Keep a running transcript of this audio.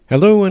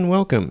Hello and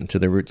welcome to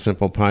the Root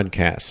Simple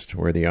Podcast.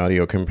 We're the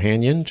audio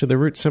companion to the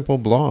Root Simple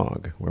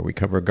blog, where we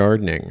cover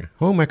gardening,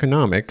 home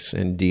economics,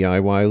 and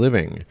DIY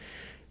living.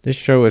 This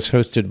show is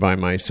hosted by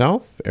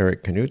myself,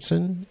 Eric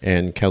Knudsen,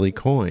 and Kelly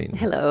Coyne.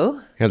 Hello.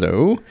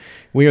 Hello.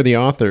 We are the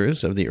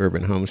authors of The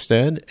Urban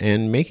Homestead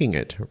and Making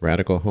It,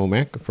 Radical Home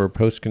Ec for a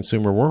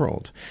Post-Consumer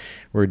World.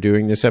 We're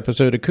doing this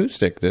episode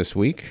acoustic this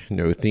week,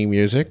 no theme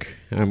music.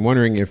 I'm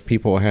wondering if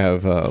people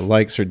have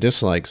likes or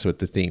dislikes with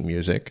the theme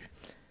music.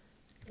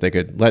 They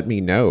could let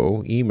me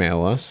know,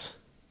 email us,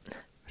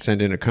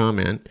 send in a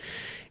comment.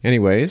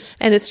 Anyways.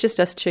 And it's just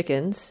us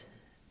chickens.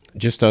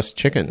 Just us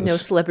chickens. No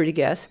celebrity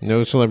guests.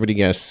 No celebrity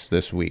guests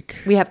this week.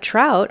 We have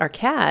Trout, our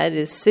cat,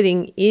 is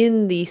sitting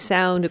in the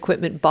sound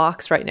equipment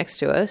box right next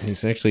to us.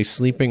 He's actually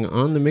sleeping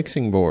on the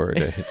mixing board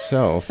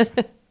itself.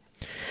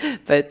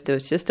 But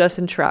it's just us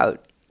and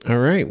Trout. All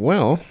right.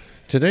 Well,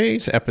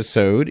 today's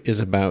episode is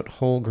about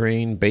whole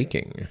grain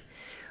baking.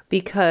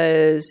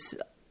 Because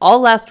all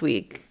last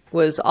week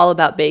was all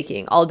about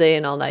baking, all day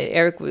and all night.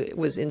 Eric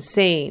was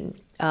insane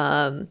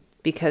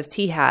because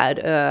he had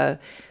a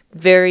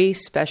very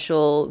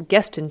special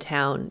guest in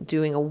town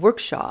doing a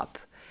workshop.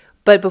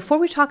 But before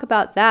we talk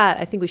about that,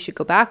 I think we should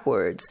go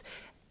backwards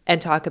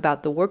and talk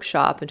about the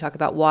workshop and talk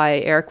about why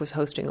Eric was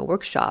hosting a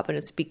workshop. And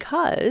it's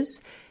because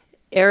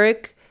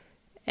Eric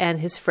and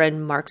his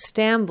friend Mark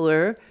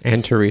Stambler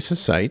and Teresa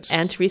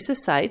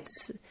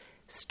Seitz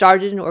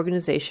started an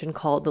organization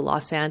called the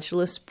Los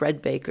Angeles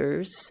Bread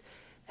Bakers.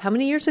 How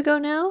many years ago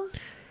now?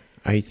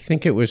 I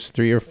think it was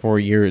 3 or 4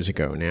 years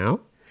ago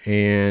now.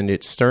 And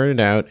it started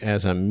out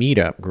as a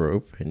meetup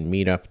group in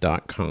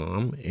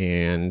meetup.com.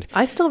 And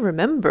I still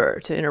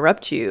remember, to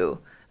interrupt you,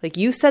 like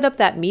you set up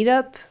that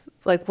meetup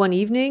like one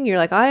evening. You're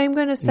like, I'm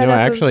going to set up.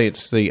 Actually,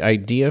 it's the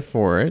idea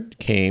for it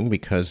came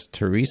because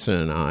Teresa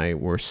and I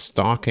were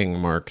stalking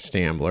Mark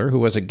Stambler, who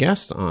was a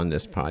guest on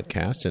this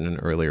podcast in an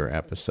earlier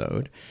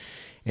episode.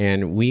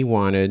 And we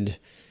wanted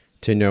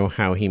to know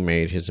how he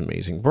made his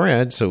amazing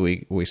bread. So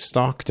we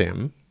stalked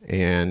him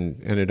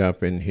and ended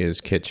up in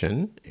his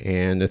kitchen.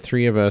 And the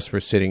three of us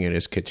were sitting at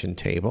his kitchen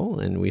table.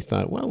 And we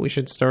thought, well, we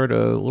should start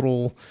a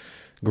little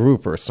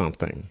group or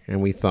something. And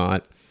we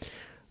thought,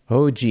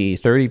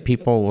 30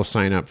 people will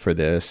sign up for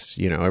this.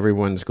 You know,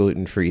 everyone's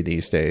gluten-free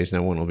these days.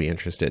 No one will be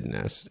interested in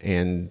this.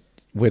 And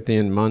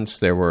within months,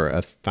 there were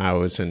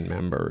 1,000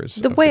 members.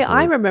 The way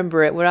I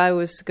remember it, what I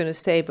was going to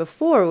say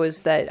before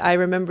was that I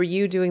remember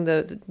you doing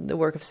the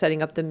work of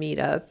setting up the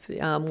meetup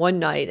one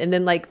night, and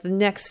then like the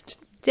next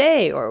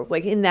day or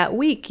like in that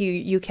week,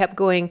 you kept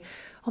going,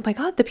 oh my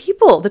God, the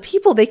people,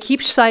 they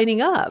keep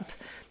signing up.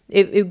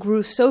 It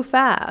grew so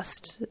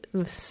fast,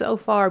 so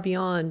far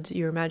beyond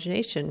your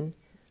imagination.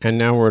 And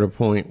now we're at a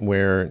point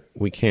where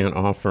we can't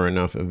offer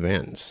enough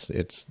events.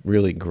 It's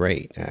really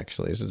great,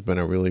 actually. This has been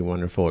a really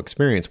wonderful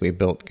experience. We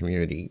built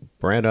community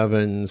bread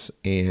ovens,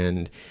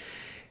 and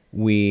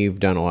we've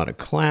done a lot of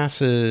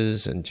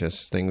classes and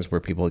just things where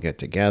people get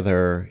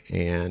together.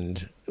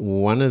 And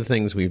one of the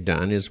things we've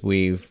done is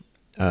we've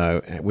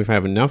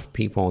have enough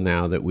people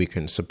now that we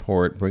can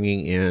support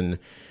bringing in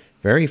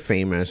very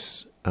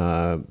famous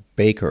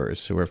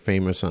bakers who are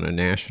famous on a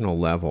national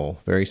level,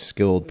 very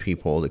skilled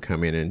people to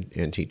come in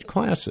and teach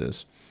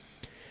classes.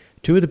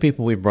 Two of the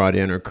people we brought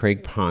in are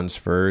Craig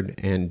Ponsford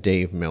and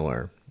Dave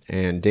Miller.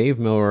 And Dave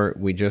Miller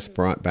we just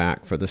brought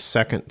back for the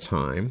second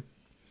time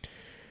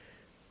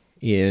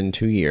in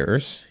 2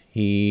 years.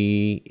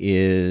 He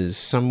is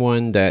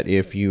someone that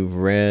if you've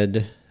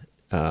read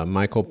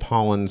Michael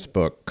Pollan's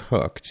book,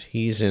 Cooked,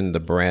 he's in the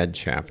bread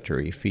chapter.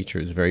 He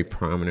features very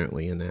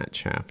prominently in that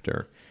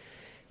chapter.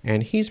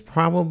 And he's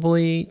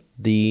probably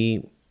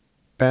the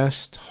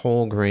best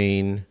whole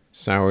grain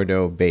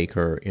sourdough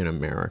baker in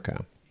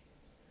America.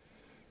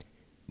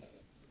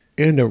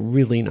 And a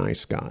really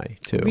nice guy,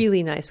 too.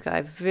 Really nice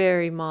guy.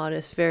 Very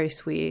modest, very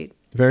sweet.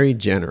 Very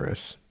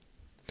generous.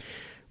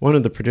 One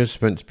of the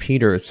participants,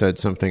 Peter, said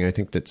something I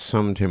think that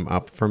summed him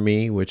up for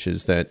me, which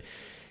is that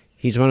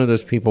he's one of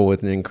those people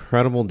with an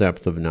incredible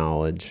depth of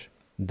knowledge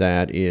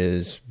that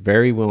is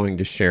very willing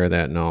to share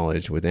that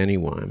knowledge with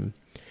anyone.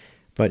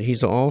 But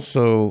he's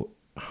also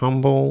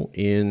humble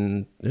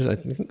in, I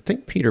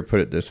think Peter put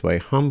it this way,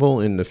 humble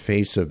in the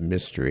face of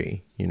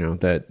mystery. You know,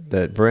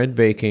 that bread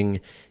baking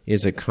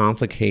is a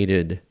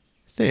complicated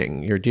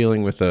thing. You're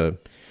dealing with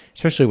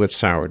especially with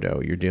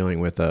sourdough, you're dealing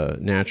with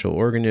natural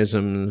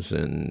organisms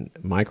and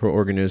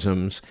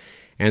microorganisms,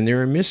 and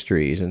there are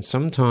mysteries, and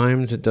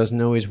sometimes it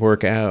doesn't always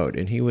work out.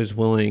 And he was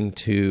willing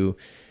to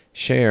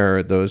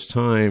share those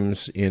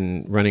times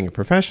in running a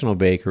professional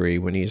bakery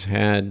when he's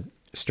had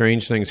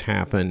strange things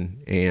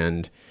happen,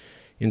 and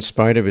in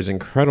spite of his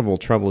incredible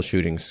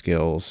troubleshooting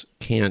skills,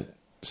 can't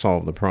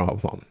solve the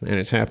problem. And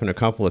it's happened a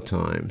couple of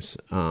times.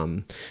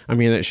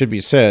 That should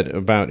be said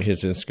about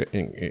his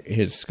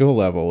skill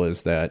level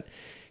is that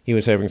he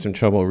was having some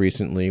trouble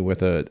recently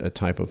with a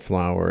type of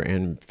flour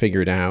and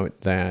figured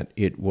out that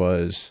it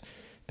was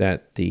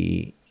that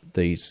the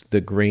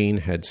grain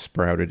had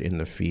sprouted in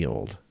the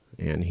field.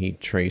 And he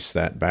traced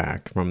that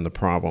back from the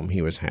problem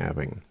he was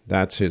having.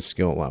 That's his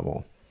skill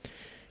level.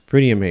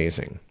 Pretty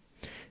amazing.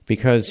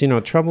 because, you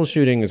know,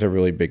 troubleshooting is a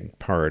really big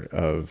part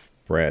of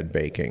bread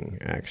baking,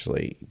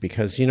 actually.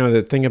 Because, you know,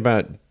 the thing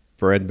about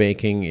bread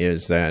baking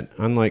is that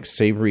unlike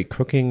savory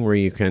cooking where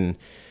you can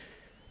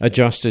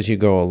adjust as you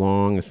go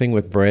along, the thing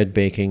with bread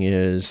baking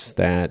is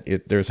that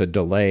there's a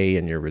delay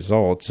in your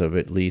results of,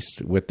 at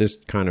least with this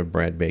kind of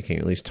bread baking,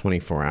 at least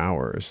 24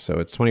 hours. So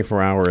it's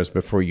 24 hours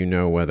before you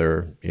know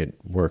whether it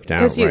worked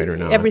out right or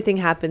not. Everything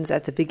happens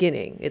at the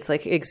beginning. It's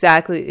like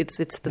exactly, it's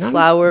the Not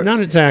flour.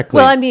 Not exactly.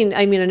 Well, I mean,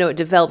 I know it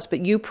develops,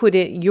 but you put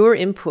it, your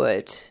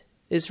input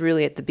is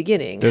really at the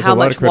beginning. There's how a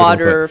lot much of critical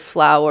water, input.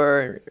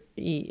 flour,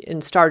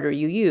 and starter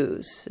you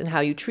use and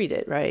how you treat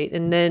it, right?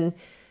 And then...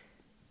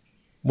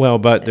 Well,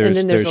 but and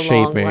then there's there's a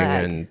long shaping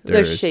lag. and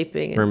There's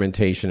shaping and-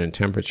 fermentation and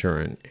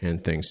temperature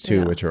and things too,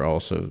 Yeah. which are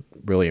also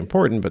really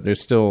important. But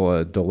there's still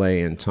a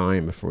delay in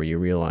time before you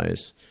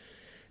realize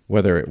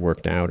whether it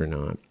worked out or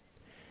not,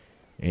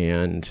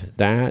 and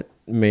that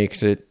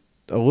makes it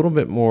a little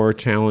bit more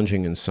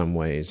challenging in some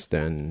ways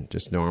than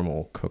just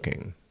normal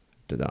cooking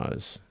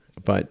does.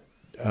 But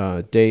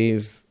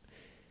Dave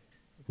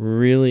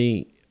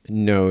really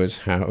knows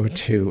how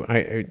to.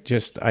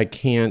 I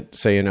can't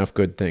say enough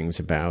good things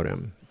about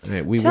him.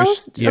 Tell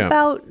us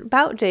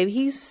about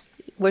Dave.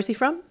 Where's he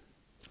from?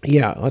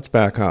 Yeah, let's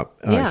back up.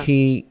 Yeah.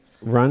 He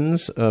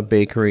runs a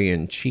bakery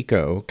in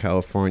Chico,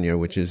 California,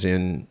 which is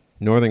in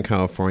Northern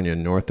California,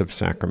 north of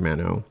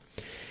Sacramento.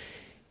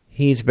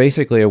 He's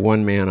basically a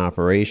one-man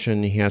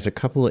operation. He has a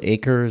couple of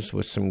acres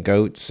with some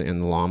goats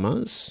and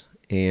llamas,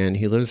 and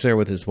he lives there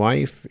with his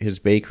wife. His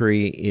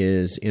bakery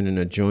is in an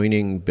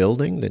adjoining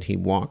building that he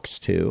walks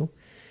to.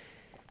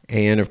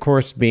 And, of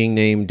course, being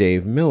named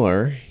Dave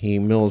Miller, he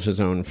mills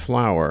his own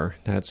flour.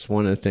 That's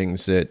one of the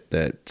things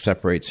that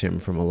separates him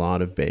from a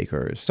lot of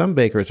bakers. Some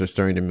bakers are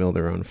starting to mill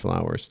their own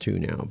flours, too,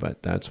 now,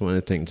 but that's one of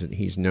the things that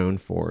he's known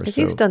for. Because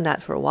he's done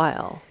that for a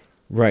while.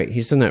 Right.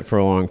 He's done that for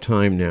a long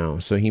time now.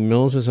 So he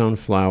mills his own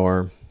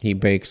flour. He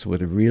bakes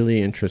with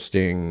really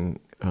interesting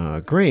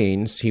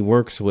grains. He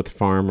works with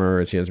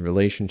farmers. He has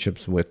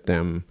relationships with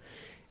them.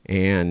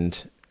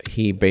 And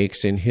he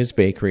bakes in his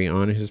bakery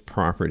on his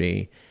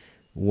property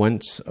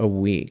once a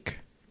week,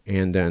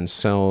 and then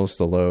sells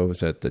the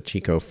loaves at the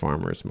Chico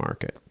Farmers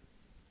Market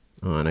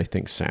on, I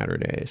think,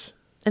 Saturdays.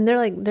 And they're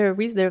like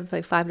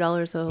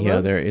 $5 a loaf.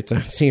 Yeah,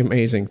 it's the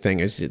amazing thing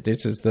is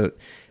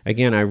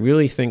again, I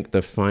really think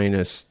the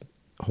finest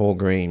whole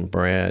grain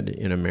bread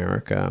in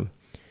America,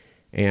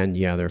 and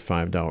yeah, they're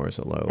 $5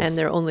 a loaf, and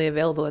they're only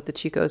available at the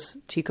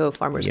Chico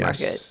Farmers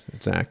Market.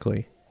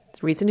 Exactly.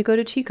 It's a reason to go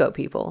to Chico,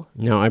 people.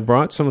 Now, I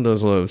brought some of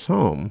those loaves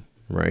home.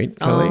 Right,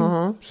 Kelly?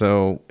 Uh-huh.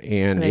 So,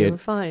 and they were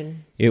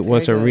fine. It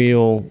was Very a good.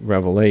 real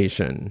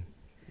revelation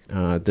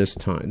this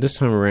time. This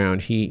time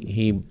around,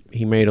 he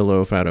made a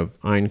loaf out of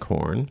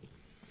einkorn,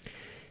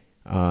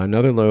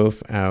 another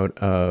loaf out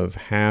of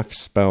half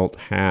spelt,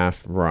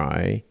 half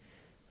rye,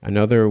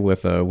 another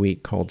with a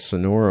wheat called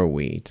Sonora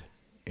wheat,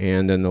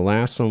 and then the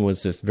last one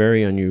was this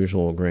very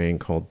unusual grain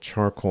called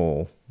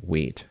charcoal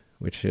wheat,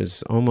 which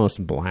is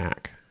almost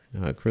black.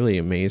 Really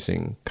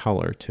amazing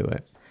color to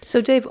it. So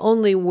Dave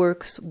only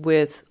works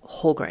with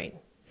whole grain.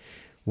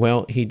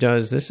 Well, he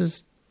does. This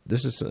is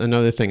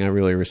another thing I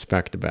really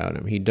respect about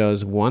him. He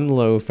does one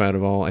loaf out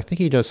of all. I think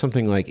he does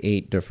something like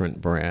 8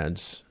 different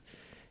breads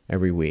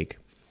every week,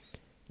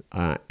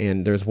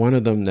 and there's one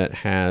of them that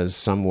has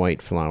some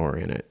white flour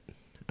in it,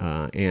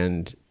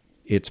 and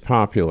it's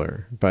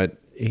popular. But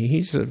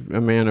he's a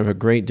man of a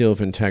great deal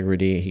of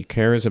integrity. He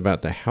cares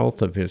about the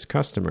health of his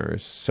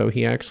customers, so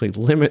he actually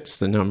limits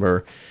the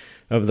number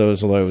of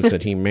those loaves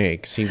that he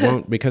makes. He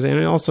won't, because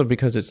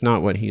it's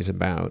not what he's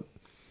about.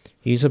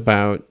 He's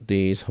about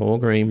these whole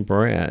grain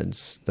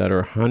breads that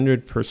are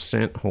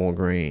 100% whole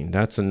grain.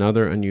 That's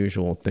another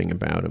unusual thing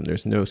about him.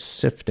 There's no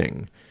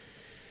sifting.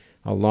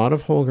 A lot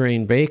of whole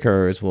grain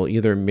bakers will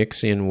either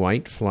mix in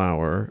white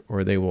flour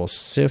or they will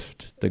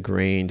sift the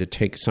grain to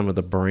take some of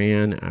the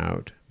bran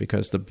out,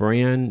 because the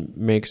bran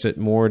makes it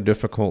more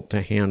difficult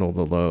to handle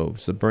the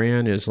loaves. The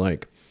bran is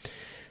like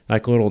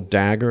little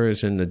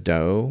daggers in the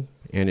dough,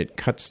 and it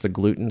cuts the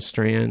gluten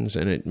strands,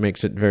 and it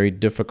makes it very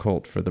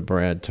difficult for the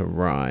bread to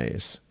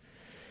rise.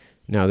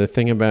 Now, the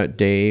thing about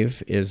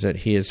Dave is that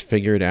he has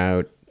figured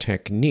out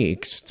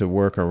techniques to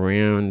work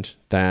around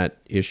that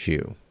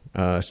issue.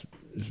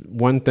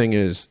 One thing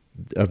is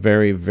a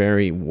very,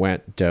 very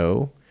wet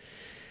dough.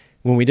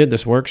 When we did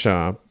this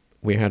workshop,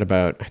 we had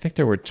I think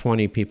there were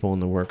 20 people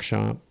in the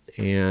workshop,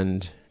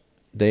 and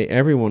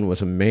everyone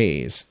was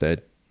amazed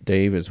that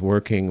Dave is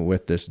working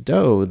with this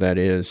dough that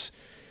is,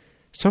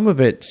 some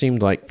of it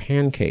seemed like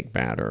pancake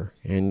batter,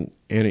 and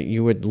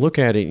you would look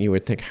at it and you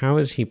would think, how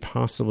is he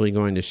possibly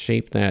going to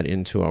shape that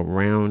into a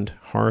round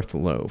hearth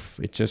loaf?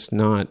 It's just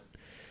not,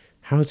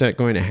 how is that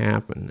going to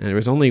happen? And there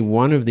was only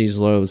one of these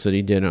loaves that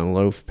he did on a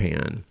loaf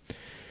pan.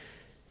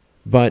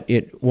 But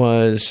it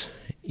was,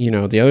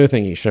 the other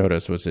thing he showed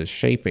us was his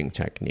shaping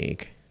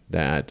technique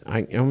that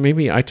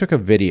I took a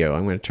video.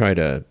 I'm going to try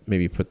to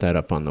maybe put that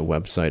up on the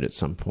website at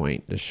some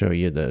point to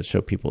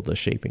show people the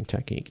shaping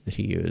technique that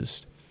he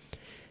used.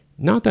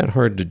 Not that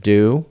hard to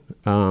do,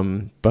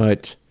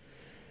 but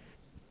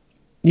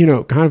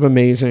kind of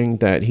amazing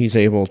that he's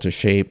able to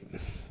shape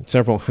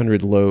several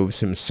hundred loaves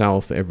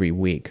himself every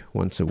week,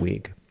 once a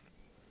week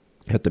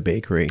at the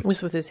bakery.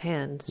 Just with his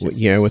hands.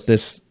 Yeah, with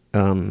this,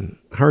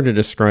 hard to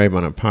describe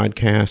on a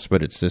podcast,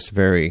 but it's this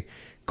very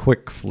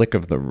quick flick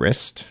of the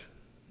wrist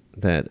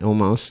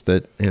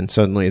and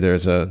suddenly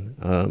there's a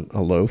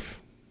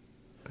loaf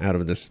out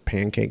of this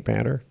pancake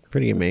batter.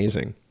 Pretty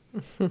amazing.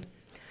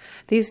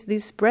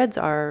 These breads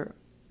are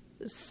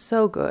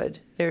so good.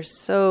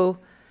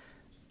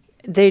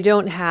 They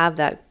don't have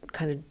that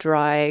kind of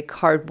dry,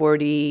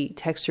 cardboardy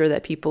texture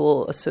that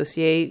people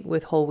associate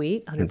with whole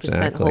wheat, 100%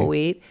 Exactly. whole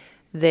wheat.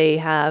 They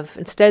have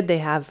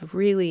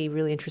really,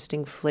 really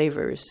interesting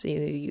flavors.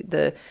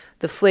 The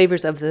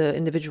flavors of the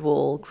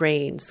individual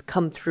grains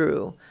come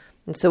through.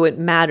 And so it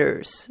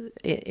matters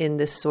in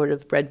this sort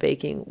of bread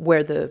baking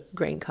where the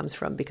grain comes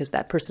from, because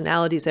that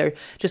personalities are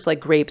just like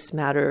grapes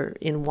matter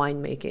in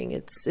winemaking.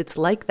 It's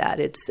like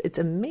that. It's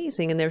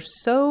amazing. And they're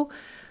so,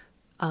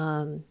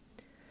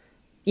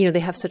 they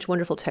have such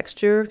wonderful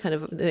texture,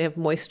 they have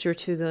moisture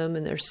to them,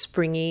 and they're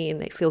springy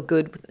and they feel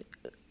good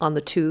on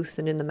the tooth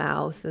and in the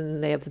mouth,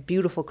 and they have the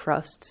beautiful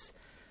crusts.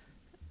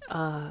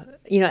 And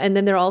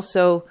then they're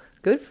also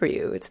good for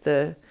you. It's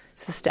the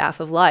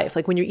staff of life.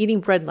 Like when you're eating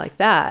bread like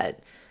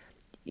that,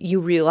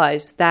 you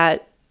realize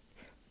that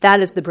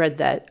is the bread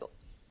that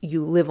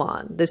you live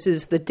on. This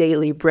is the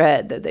daily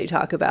bread that they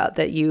talk about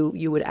that you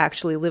would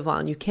actually live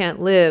on. You can't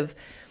live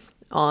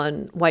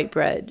on white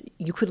bread.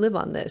 You could live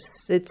on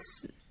this.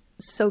 It's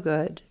so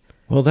good.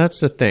 Well, that's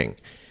the thing.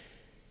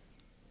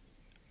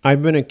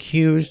 I've been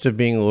accused of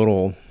being a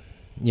little,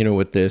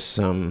 with this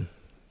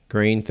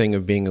grain thing,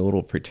 of being a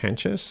little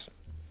pretentious.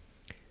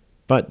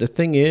 But the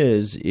thing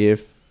is,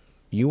 if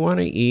you want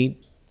to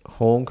eat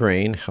whole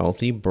grain,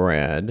 healthy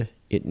bread,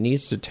 it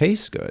needs to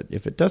taste good.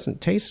 If it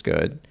doesn't taste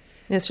good,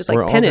 it's just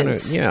like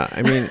penance.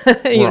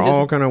 We're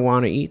all going to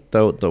want to eat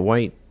the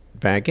white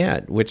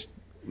baguette, which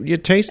you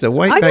taste the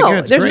white baguette. I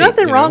know. There's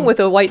nothing wrong with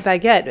a white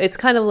baguette. It's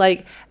kind of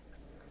like,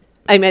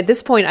 at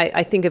this point,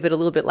 I think of it a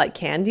little bit like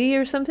candy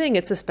or something.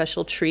 It's a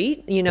special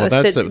treat. Well,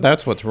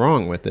 that's what's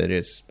wrong with it.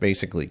 It's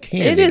basically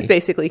candy. It is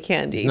basically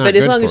candy. But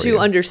as long as you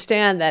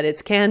understand that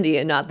it's candy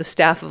and not the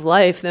staff of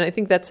life, then I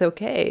think that's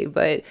okay.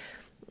 But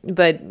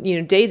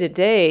day to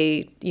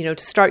day, to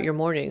start your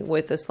morning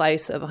with a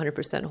slice of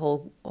 100%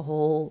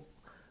 whole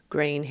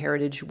grain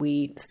heritage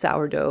wheat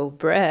sourdough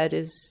bread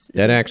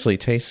that actually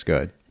tastes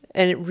good,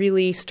 and it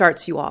really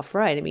starts you off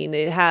right.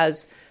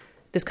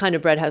 This kind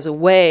of bread has a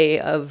way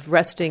of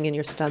resting in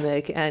your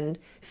stomach and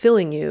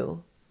filling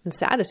you and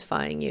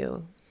satisfying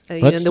you,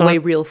 the way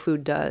real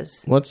food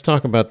does. Let's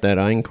talk about that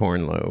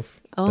einkorn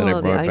loaf that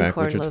I brought back,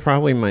 which is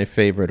probably my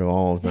favorite of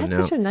all of them.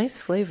 That's such a nice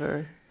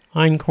flavor.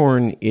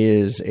 Einkorn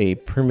is a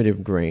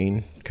primitive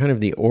grain, kind of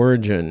the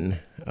origin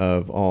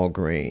of all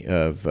grain,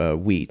 of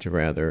wheat,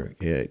 rather.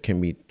 It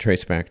can be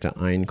traced back to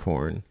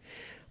einkorn.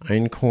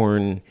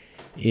 Einkorn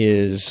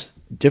is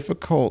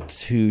difficult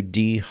to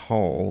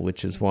dehull,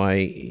 which is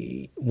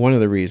why one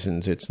of the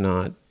reasons it's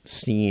not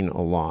seen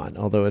a lot,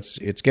 although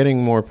it's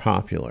getting more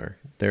popular.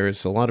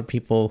 There's a lot of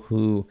people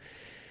who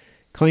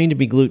claim to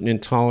be gluten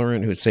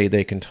intolerant who say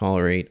they can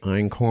tolerate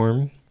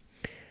einkorn.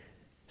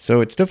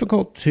 So it's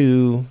difficult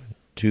to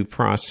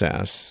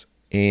process,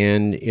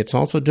 and it's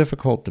also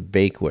difficult to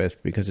bake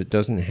with because it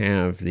doesn't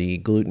have the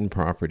gluten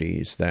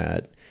properties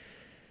that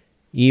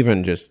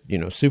even just,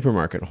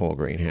 supermarket whole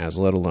grain has,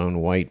 let alone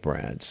white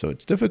bread. So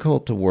it's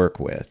difficult to work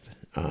with.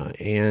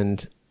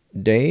 And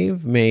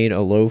Dave made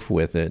a loaf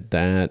with it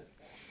that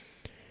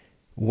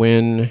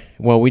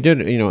we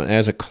did,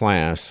 as a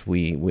class,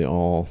 we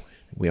all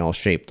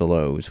shaped the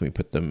loaves. We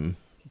put them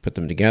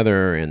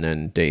together, and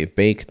then Dave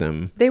baked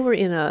them. They were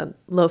in a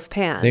loaf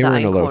pan. They were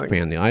in a loaf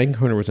pan. The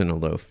einkorn was in a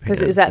loaf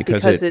pan. Is that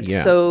because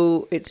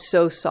it's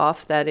so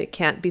soft that it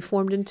can't be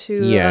formed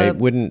into? Yeah, it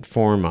wouldn't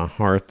form a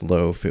hearth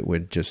loaf. It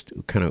would just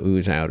kind of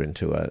ooze out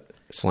into a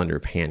slender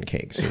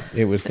pancake. So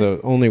it was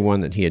the only one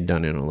that he had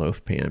done in a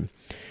loaf pan.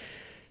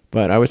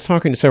 But I was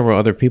talking to several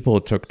other people who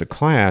took the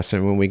class,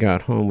 and when we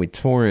got home, we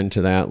tore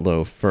into that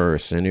loaf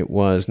first. And it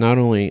was not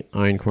only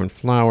einkorn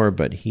flour,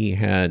 but he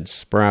had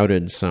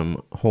sprouted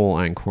some whole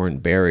einkorn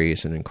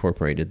berries and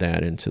incorporated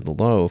that into the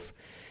loaf.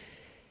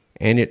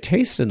 And it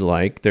tasted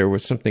like there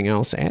was something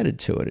else added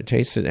to it.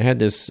 It had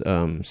this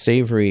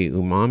savory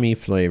umami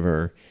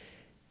flavor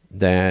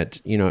that,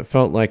 it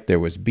felt like there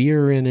was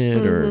beer in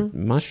it or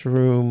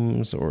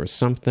mushrooms or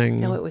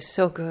something. No, it was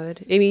so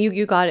good.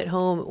 You got it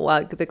home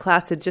while the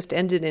class had just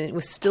ended and it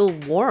was still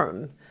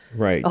warm.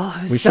 Right. Oh,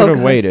 we should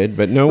have waited,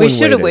 but no one waited. We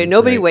should have waited.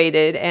 Nobody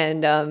waited.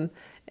 And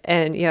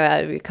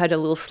we cut a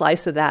little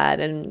slice of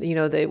that. And,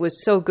 it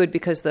was so good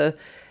because it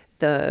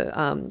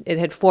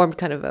had formed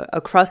kind of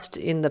a crust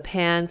in the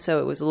pan. So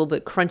it was a little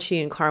bit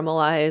crunchy and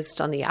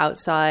caramelized on the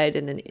outside.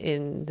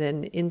 And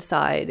then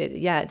inside,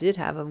 it did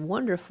have a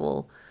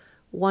wonderful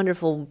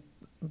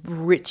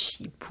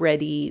rich,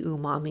 bready,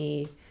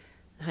 umami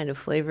kind of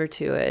flavor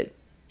to it.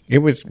 It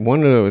was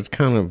one of those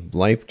kind of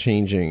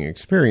life-changing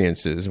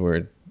experiences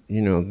where,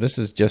 this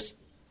is just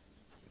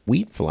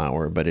wheat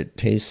flour, but it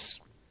tastes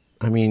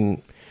I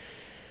mean,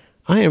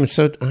 I am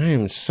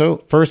so,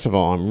 first of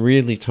all, I'm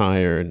really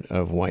tired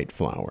of white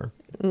flour.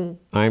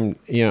 I'm,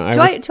 you know, Do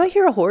I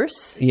hear a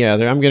horse? yeah,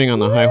 I'm getting on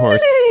the high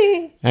horse.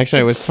 Actually,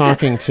 I was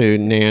talking to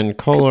Nan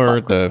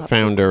Kohler, the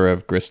founder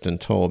of Grist and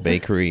Toll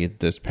Bakery,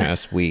 this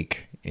past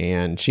week,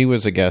 and she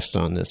was a guest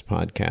on this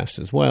podcast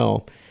as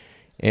well.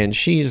 And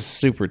she's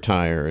super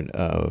tired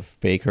of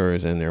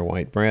bakers and their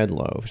white bread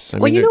loaves.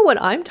 Well, you know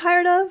what I'm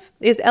tired of?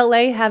 Is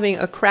LA having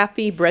a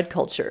crappy bread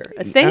culture.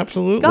 Thank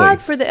Absolutely. God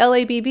for the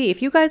LABB.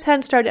 If you guys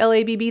hadn't started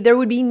LABB, there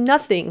would be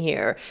nothing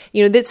here.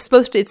 You know,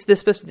 it's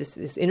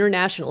this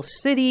international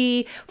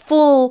city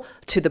full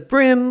to the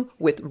brim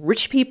with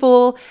rich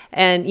people.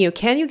 And, you know,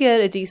 can you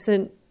get a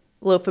decent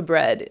loaf of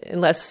bread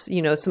unless,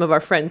 you know, some of our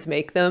friends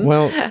make them?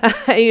 Well,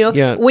 you know,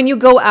 yeah. When you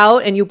go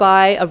out and you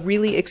buy a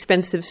really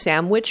expensive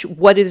sandwich,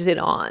 what is it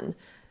on?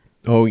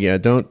 Oh yeah,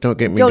 don't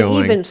get me Don't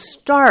going. even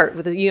start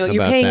with it. You know,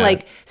 you're about paying that.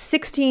 like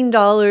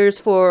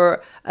 $16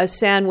 for a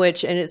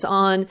sandwich, and it's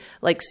on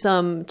like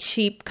some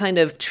cheap kind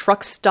of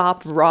truck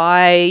stop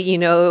rye. You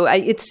know,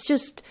 it's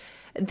just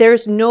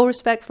there's no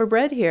respect for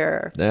bread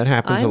here. That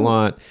happens a I'm-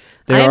 lot.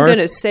 I'm going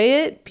to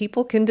say it.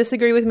 People can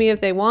disagree with me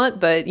if they want,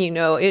 but you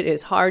know, it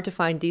is hard to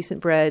find decent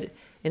bread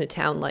in a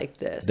town like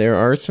this. There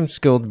are some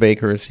skilled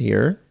bakers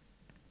here,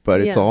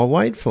 but it's Yeah. all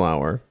white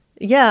flour,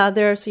 Yeah,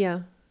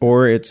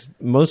 or it's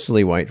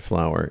mostly white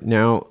flour.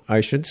 Now, I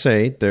should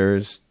say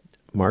there's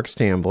Mark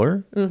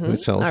Stambler, who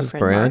sells Our his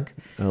friend bread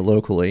Mark.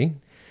 locally.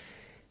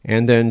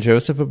 And then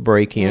Joseph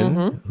Abrakian,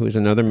 Mm-hmm. who's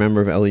another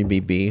member of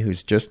LEBB,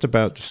 who's just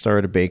about to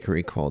start a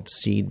bakery called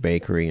Seed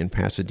Bakery in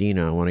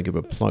Pasadena. I want to give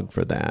a plug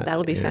for that.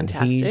 That'll be And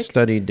fantastic. he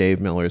studied Dave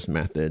Miller's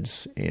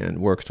methods and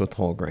works with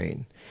whole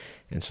grain.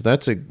 And so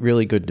that's a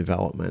really good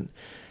development.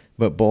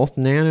 But both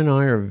Nan and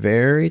I are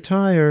very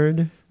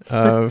tired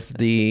of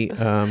the...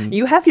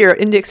 You have your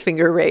index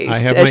finger raised I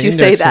have as my you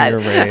say index that.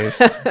 finger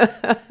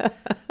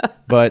raised.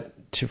 But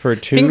for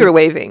Finger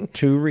waving.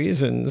 two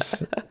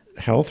reasons,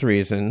 health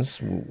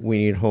reasons, we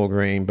need whole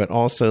grain, but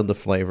also the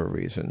flavor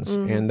reasons.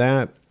 And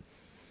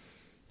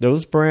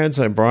those breads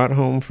I brought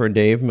home from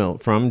Dave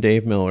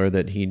Miller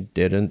that he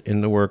did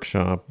in the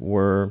workshop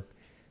were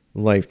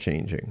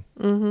life-changing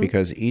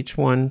because each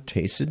one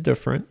tasted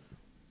different,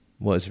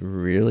 was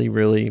really,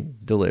 really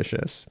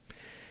delicious.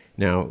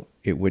 Now,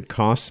 it would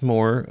cost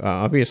more,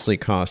 obviously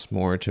cost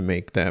more to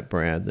make that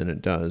bread than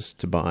it does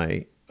to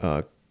buy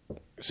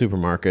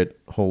supermarket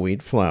whole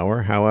wheat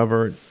flour.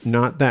 However,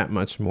 not that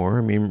much more.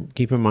 I mean,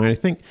 keep in mind,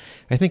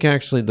 I think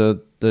actually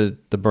the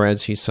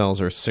breads he sells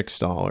are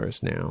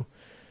 $6 now,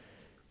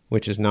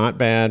 which is not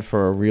bad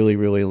for a really,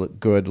 really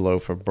good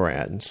loaf of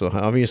bread. And so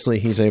obviously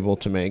he's able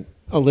to make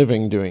a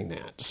living doing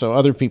that. So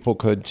other people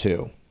could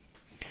too.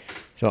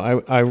 So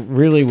I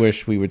really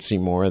wish we would see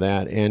more of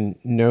that. And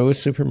no,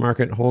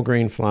 supermarket whole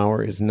grain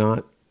flour is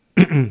not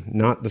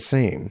not the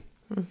same.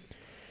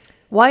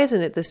 Why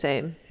isn't it the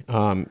same?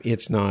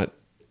 It's not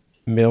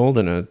milled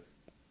in a,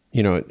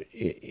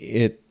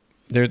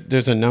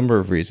 there's a number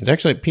of reasons.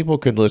 Actually, people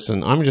could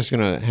listen. I'm just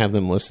going to have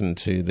them listen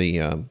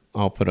to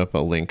I'll put up a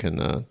link in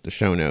the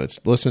show notes.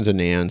 Listen to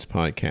Nan's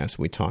podcast.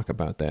 We talk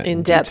about that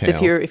in depth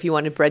detail. if you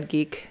want a bread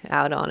geek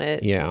out on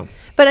it. Yeah.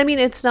 But I mean,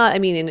 it's not, I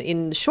mean,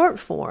 in short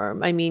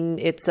form, I mean,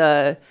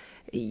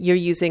 you're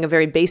using a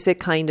very basic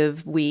kind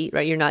of wheat,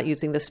 right? You're not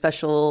using the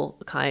special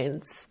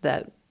kinds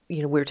that,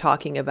 you know, we're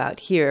talking about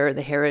here,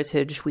 the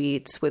heritage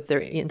wheats with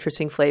their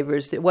interesting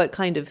flavors. What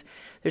kind of,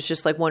 there's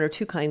just like one or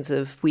two kinds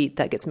of wheat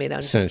that gets made out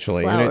of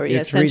Essentially. flour. And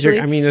Yeah, it's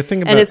essentially. I mean, the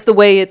thing about... And it's the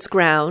way it's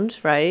ground,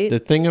 right? The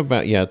thing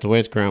about, the way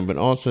it's ground, but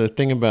also the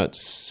thing about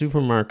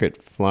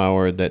supermarket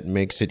flour that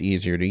makes it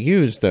easier to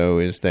use, though,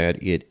 is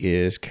that it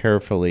is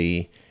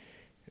carefully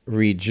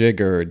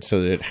rejiggered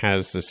so that it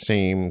has the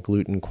same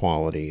gluten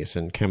qualities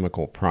and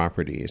chemical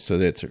properties, so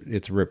that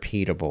it's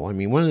repeatable. I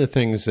mean, one of the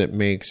things that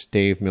makes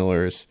Dave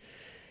Miller's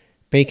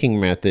baking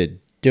method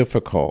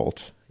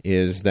difficult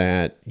is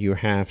that you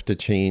have to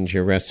change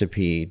your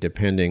recipe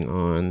depending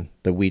on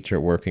the wheat you're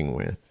working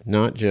with,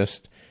 not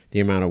just the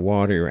amount of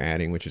water you're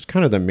adding, which is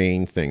kind of the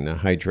main thing, the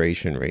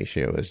hydration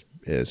ratio,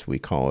 as we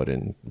call it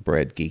in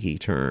bread geeky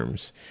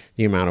terms,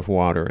 the amount of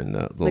water in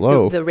the like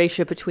loaf. the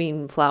ratio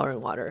between flour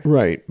and water.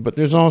 Right. But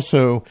there's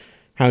also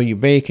how you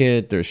bake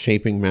it. There's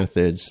shaping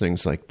methods,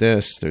 things like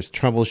this. There's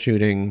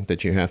troubleshooting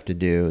that you have to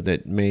do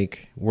that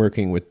make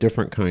working with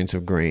different kinds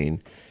of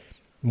grain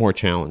more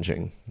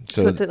challenging.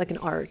 So it's like an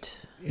art.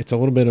 It's a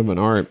little bit of an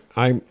art.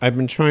 I've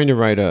been trying to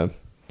write a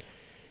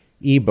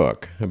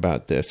ebook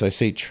about this. I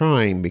say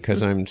trying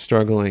because I'm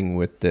struggling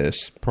with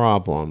this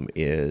problem.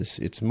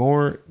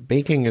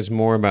 Baking is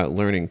more about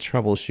learning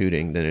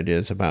troubleshooting than it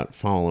is about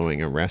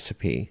following a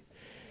recipe.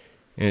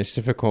 And it's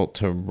difficult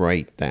to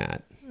write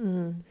that.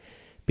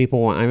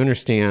 People I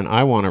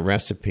want a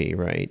recipe,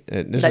 right?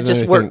 This That is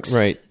just another works. thing,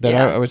 right? That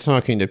Yeah. I was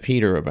talking to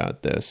Peter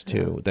about this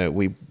too, that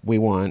we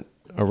want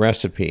a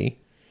recipe,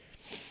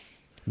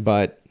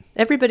 but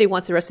Everybody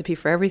wants a recipe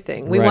for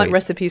everything. We Right. want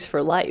recipes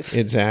for life.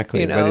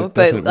 Exactly, You but know, it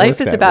doesn't life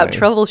work is that about way.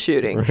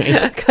 troubleshooting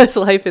because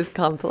life is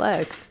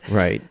complex.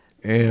 right.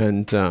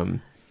 And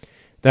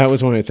that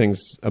was one of the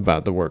things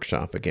about the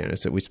workshop, again,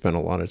 is that we spent a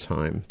lot of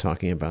time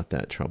talking about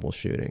that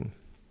troubleshooting.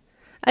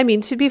 I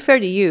mean, to be fair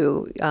to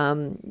you,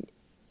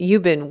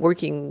 you've been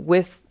working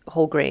with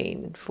whole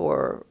grain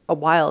for a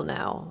while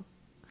now.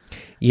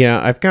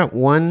 Yeah, I've got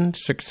one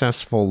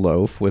successful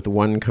loaf with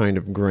one kind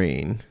of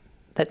grain.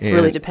 That's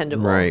really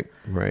dependable.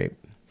 Right.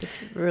 It's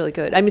really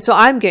good. I mean, so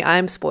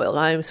I'm spoiled.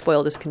 I'm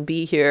spoiled as can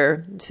be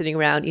here, sitting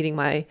around eating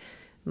my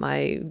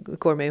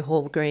gourmet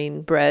whole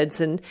grain breads,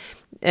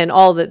 and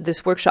all that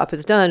this workshop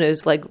has done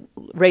is like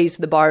raise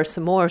the bar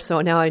some more.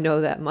 So now I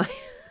know that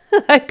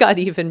I've got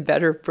even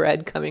better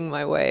bread coming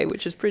my way,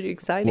 which is pretty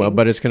exciting. Well,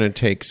 but it's going to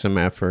take some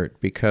effort,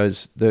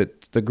 because the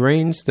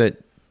grains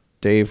that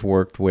Dave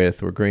worked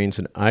with were grains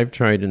that I've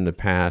tried in the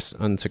past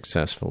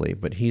unsuccessfully,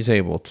 but he's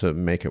able to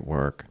make it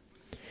work.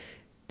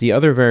 The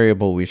other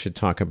variable we should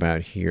talk about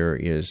here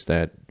is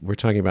that we're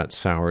talking about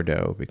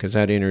sourdough, because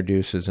that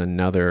introduces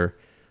another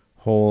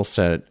whole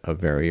set of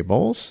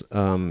variables.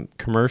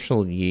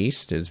 Commercial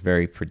yeast is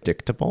very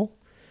predictable.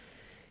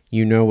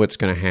 You know what's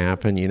going to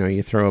happen.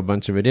 You throw a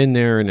bunch of it in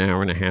there, an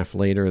hour and a half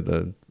later,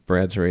 the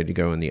bread's ready to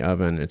go in the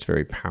oven. It's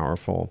very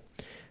powerful.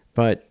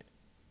 But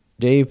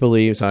Dave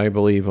believes, I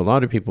believe, a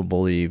lot of people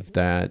believe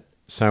that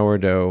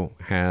sourdough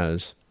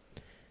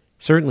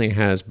certainly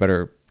has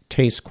better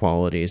taste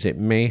qualities. It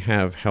may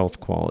have health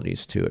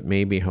qualities too. It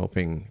may be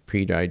helping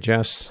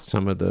pre-digest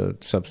some of the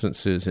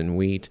substances in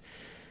wheat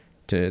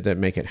that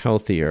make it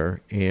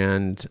healthier.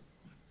 And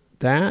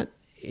that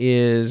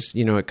is,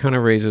 it kind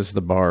of raises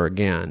the bar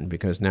again,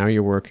 because now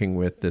you're working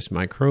with this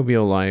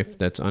microbial life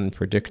that's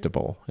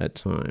unpredictable at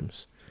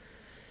times.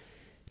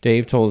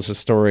 Dave told us a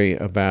story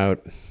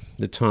about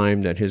the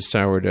time that his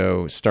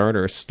sourdough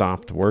starter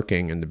stopped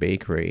working in the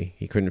bakery.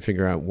 He couldn't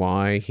figure out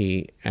why.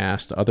 He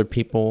asked other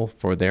people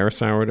for their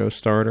sourdough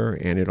starter,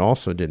 and it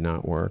also did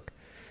not work.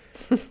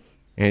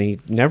 And he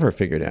never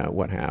figured out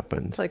what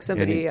happened. It's like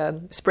somebody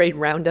sprayed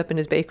Roundup in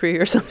his bakery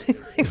or something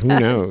like that. Who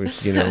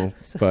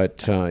knows,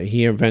 But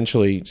he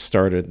eventually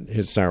started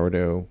his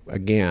sourdough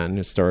again,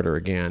 his starter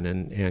again,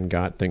 and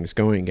got things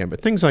going again.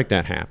 But things like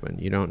that happen.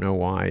 You don't know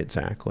why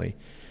exactly.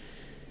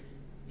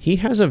 He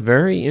has a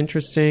very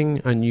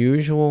interesting,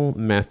 unusual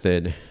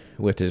method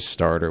with his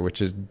starter,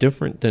 which is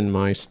different than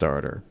my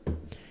starter.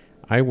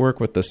 I work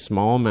with a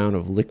small amount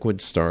of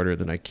liquid starter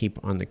that I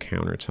keep on the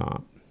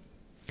countertop.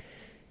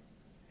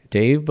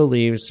 Dave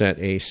believes that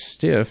a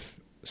stiff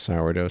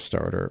sourdough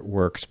starter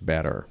works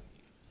better.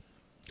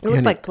 It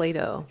looks like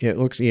Play-Doh.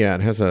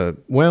 It has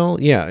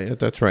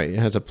that's right. It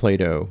has a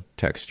Play-Doh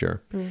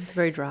texture. It's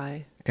very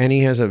dry. And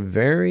he has a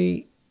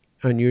very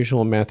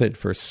unusual method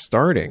for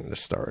starting the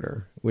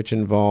starter, which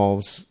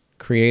involves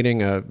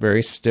creating a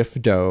very stiff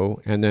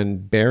dough and then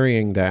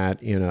burying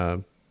that in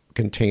a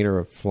container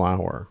of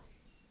flour,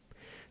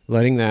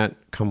 letting that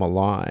come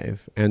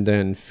alive, and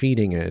then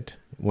feeding it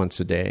once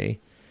a day,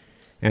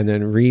 and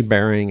then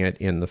reburying it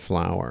in the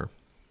flour.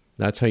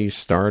 That's how you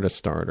start a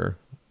starter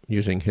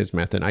using his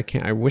method.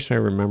 I wish I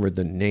remembered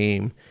the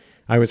name.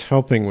 I was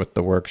helping with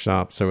the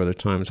workshop, so other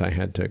times I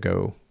had to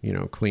go,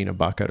 clean a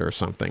bucket or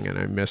something, and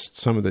I missed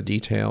some of the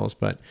details,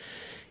 but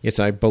it's,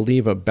 I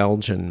believe, a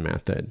Belgian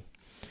method.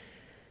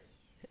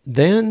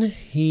 Then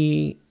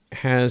he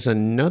has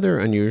another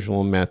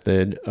unusual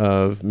method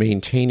of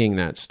maintaining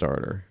that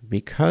starter,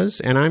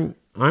 and I'm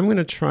going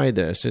to try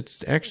this.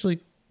 It's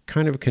actually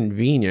kind of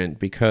convenient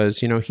because,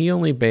 he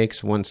only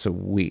bakes once a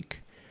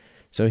week.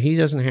 So he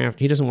doesn't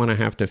want to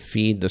have to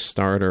feed the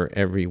starter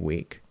every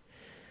week.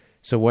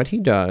 So what he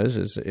does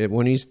is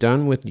when he's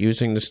done with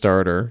using the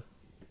starter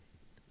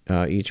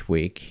each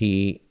week,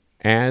 he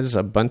adds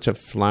a bunch of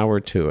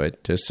flour to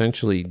it to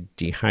essentially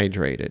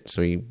dehydrate it.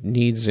 So he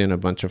kneads in a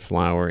bunch of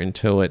flour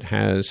until it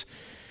has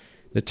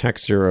the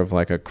texture of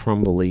like a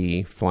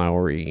crumbly,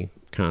 floury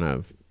kind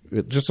of,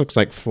 it just looks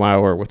like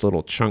flour with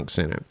little chunks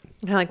in it.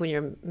 Kind of like when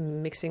you're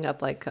mixing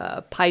up like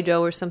pie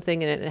dough or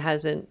something and it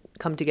hasn't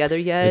come together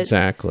yet.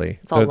 Exactly.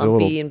 It's all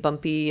lumpy and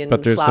bumpy and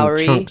but there's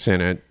floury. Some chunks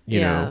in it, you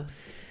know.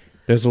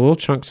 There's little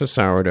chunks of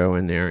sourdough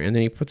in there, and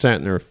then he puts that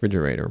in the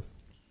refrigerator.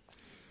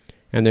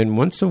 And then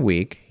once a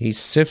week, he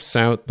sifts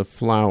out the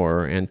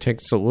flour and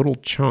takes the little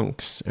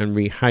chunks and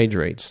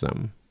rehydrates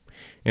them.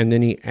 And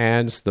then he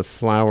adds the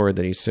flour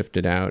that he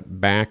sifted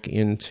out back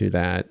into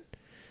that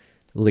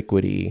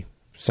liquidy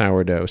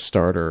sourdough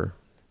starter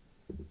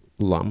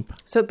lump.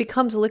 So it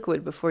becomes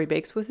liquid before he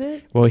bakes with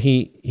it? Well,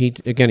 he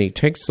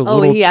takes the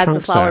little chunks out. Oh, he adds the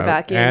flour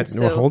back in.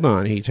 Well, hold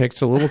on. He takes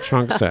the little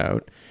chunks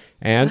out,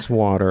 adds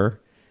water,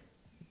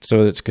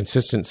 so it's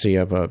consistency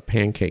of a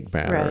pancake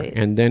batter. Right.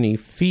 And then he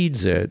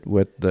feeds it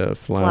with the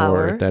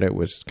flour that it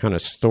was kind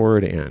of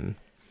stored in.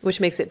 Which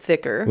makes it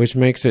thicker.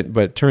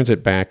 But turns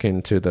it back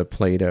into the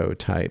Play-Doh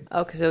type.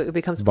 Okay, so it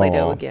becomes ball.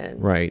 Play-Doh again.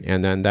 Right,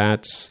 and then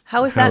that's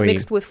How is that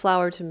mixed with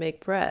flour to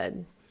make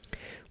bread?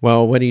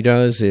 Well, what he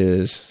does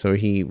is, so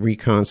he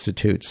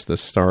reconstitutes the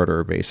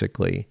starter,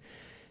 basically,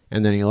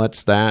 and then he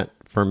lets that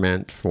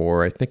ferment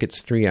for, I think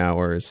it's 3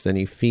 hours, then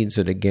he feeds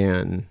it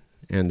again,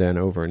 and then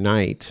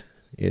overnight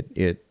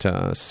it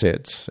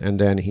sits, and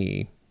then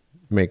he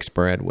makes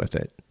bread with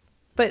it.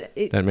 But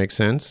That makes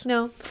sense?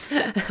 no.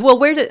 Well,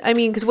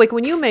 because like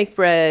when you make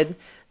bread,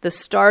 the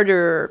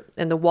starter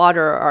and the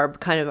water are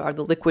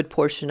the liquid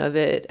portion of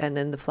it, and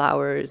then the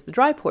flour is the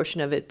dry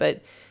portion of it.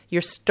 But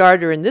your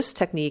starter in this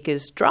technique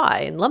is dry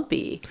and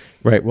lumpy.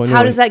 Right. Well,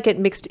 How does that get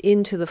mixed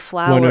into the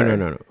flour? Well,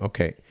 no.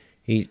 Okay.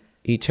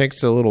 He takes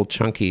the little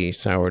chunky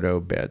sourdough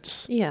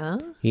bits. Yeah.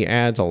 He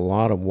adds a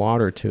lot of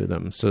water to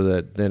them so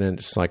that then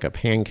it's like a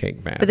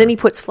pancake batter. But then he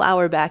puts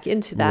flour back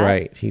into that.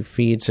 Right. He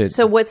feeds it.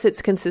 So what's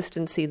its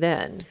consistency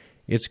then?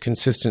 Its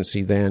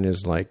consistency then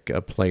is like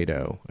a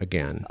Play-Doh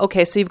again.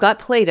 Okay, so you've got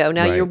Play-Doh.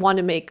 Now you Right. want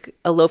to make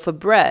a loaf of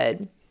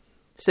bread.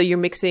 So you're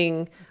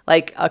mixing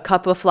like a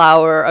cup of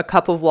flour, a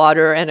cup of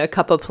water, and a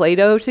cup of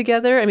Play-Doh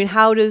together? I mean,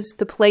 how does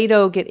the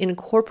Play-Doh get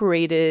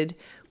incorporated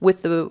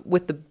with the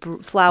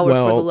flour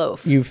for the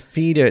loaf? You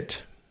feed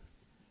it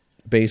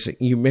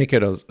you make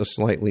it a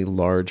slightly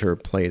larger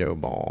Play-Doh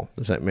ball.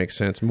 Does that make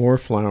sense? More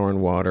flour and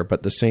water,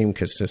 but the same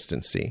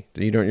consistency.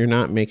 You're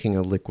not making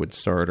a liquid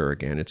starter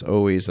again. It's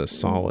always a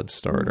solid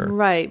starter.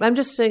 Right. I'm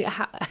just saying,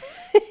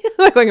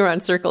 I'm going around in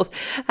circles.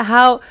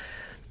 How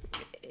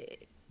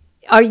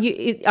are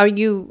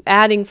you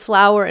adding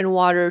flour and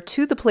water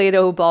to the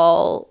Play-Doh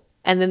ball,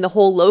 and then the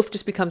whole loaf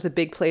just becomes a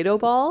big Play-Doh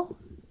ball?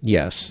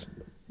 Yes.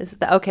 Is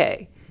that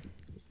okay?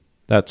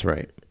 That's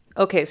right.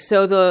 Okay,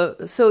 so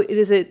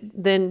is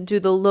it then? Do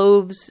the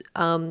loaves,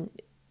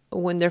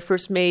 when they're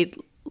first made,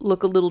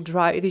 look a little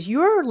dry? Because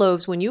your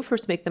loaves, when you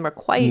first make them, are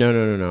quite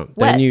No.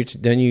 wet.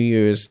 Then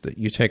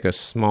you take a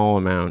small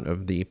amount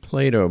of the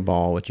Play-Doh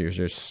ball, which is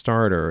your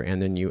starter,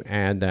 and then you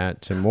add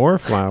that to more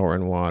flour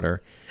and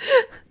water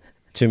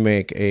to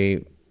make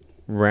a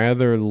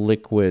rather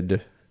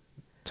liquid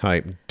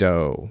type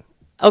dough.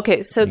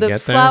 Okay, so the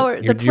get that? flour,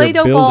 You're the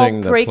Play-Doh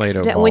building ball the breaks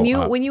Play-Doh down ball when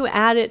you up. when you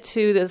add it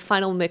to the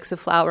final mix of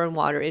flour and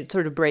water. It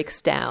sort of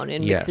breaks down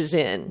and Yes. mixes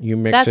in. You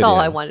mix That's it all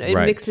in. I want. It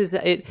Right. mixes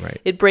it.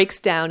 Right. It breaks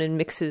down and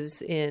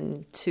mixes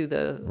into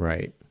the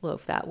Right.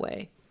 loaf that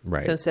way.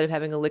 Right. So instead of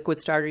having a liquid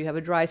starter, you have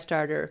a dry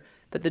starter,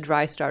 but the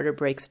dry starter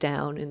breaks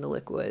down in the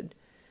liquid.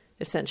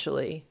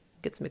 Essentially,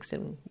 gets mixed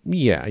in.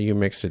 Yeah, you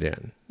mix it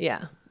in.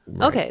 Yeah.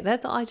 Right. Okay,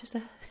 that's all. I just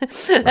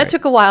that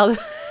took a while.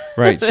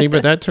 Right. See,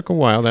 but that took a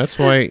while. That's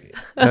why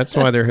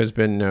there has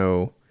been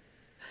no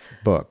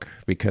book,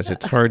 because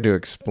it's hard to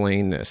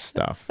explain this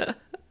stuff.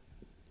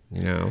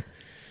 You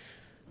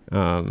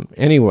know.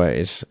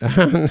 Anyways,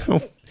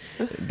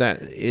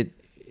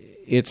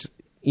 it's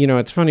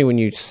it's funny when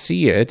you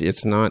see it.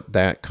 It's not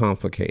that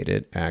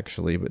complicated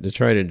actually, but to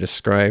try to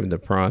describe the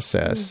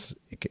process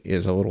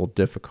is a little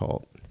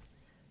difficult.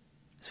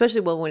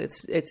 Especially when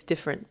it's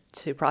different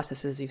to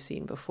processes you've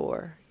seen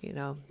before, you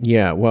know.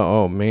 Yeah, well,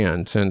 oh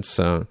man, since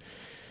the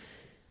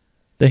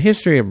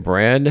history of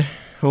bread,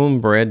 home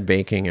bread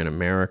baking in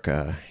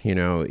America,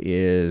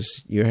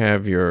 is you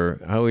have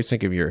I always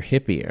think of your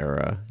hippie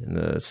era in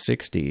the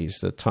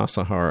 60s, the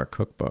Tassajara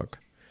cookbook,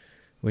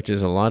 which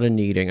is a lot of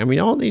kneading. I mean,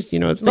 all these, the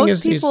thing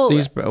Most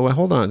is people- well,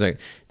 hold on a second.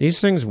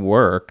 These things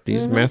work,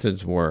 these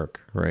methods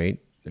work, right?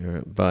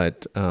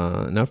 But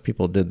enough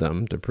people did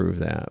them to prove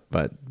that.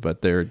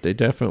 But they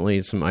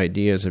definitely, some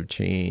ideas have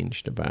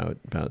changed about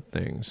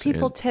things.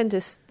 People And- tend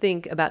to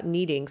think about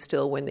kneading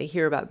still when they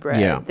hear about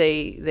bread. Yeah.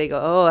 They go,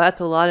 oh,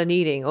 that's a lot of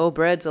kneading. Oh,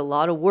 bread's a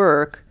lot of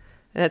work.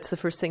 And that's the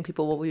first thing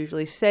people will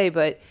usually say.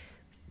 But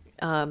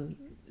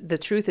the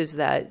truth is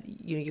that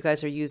you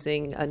guys are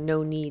using a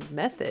no knead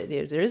method.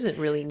 There isn't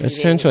really kneading.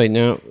 Essentially,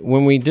 now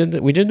when we did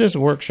this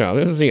workshop,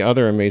 this is the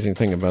other amazing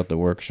thing about the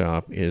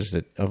workshop, is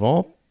that of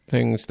all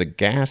things, the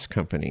gas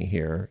company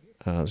here,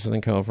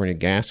 Southern California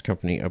Gas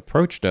Company,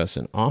 approached us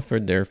and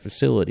offered their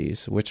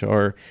facilities, which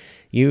are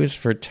used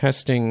for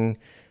testing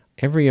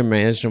every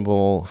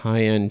imaginable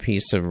high-end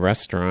piece of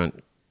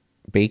restaurant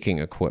baking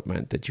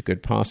equipment that you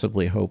could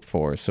possibly hope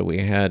for. So we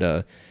had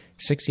a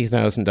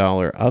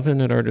 $60,000 oven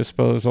at our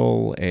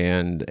disposal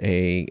and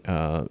a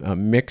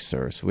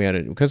mixer. So we had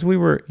it because we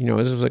were,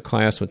 this was a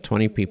class with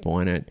 20 people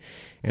in it.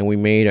 And we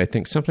made, I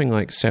think, something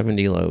like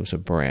 70 loaves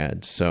of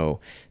bread. So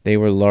they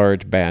were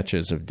large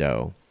batches of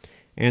dough.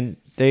 And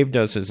Dave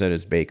does this at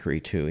his bakery,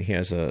 too. He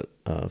has a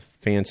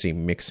fancy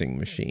mixing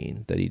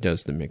machine that he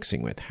does the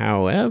mixing with.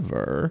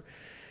 However,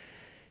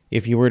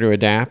 if you were to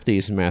adapt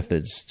these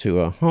methods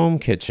to a home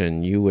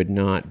kitchen, you would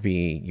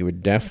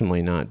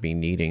definitely not be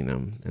kneading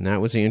them. And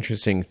that was the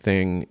interesting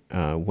thing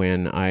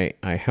when I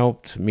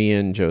helped, me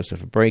and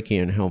Joseph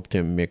Abrakian helped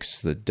him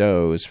mix the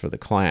doughs for the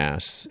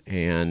class.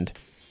 And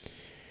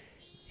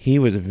he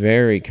was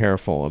very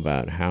careful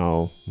about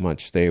how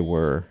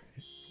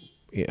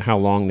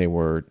long they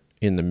were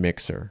in the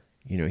mixer.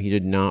 He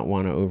did not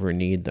want to over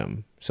knead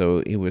them. So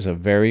it was a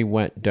very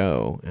wet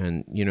dough.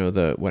 And,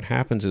 what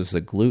happens is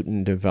the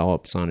gluten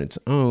develops on its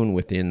own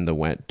within the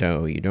wet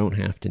dough. You don't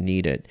have to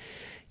knead it.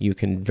 You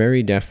can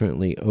very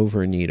definitely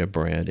over knead a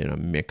bread in a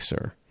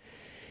mixer.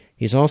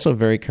 He's also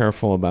very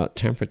careful about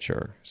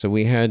temperature. So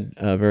we had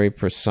a very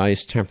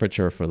precise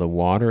temperature for the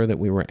water that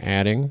we were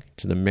adding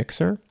to the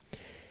mixer.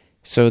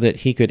 so that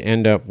he could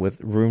end up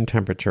with room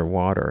temperature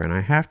water. And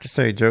I have to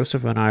say,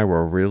 Joseph and I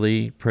were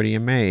really pretty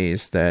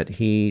amazed that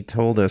he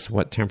told us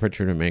what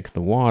temperature to make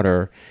the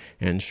water,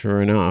 and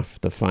sure enough,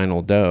 the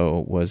final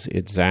dough was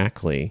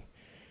exactly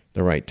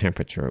the right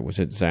temperature. It was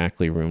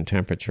exactly room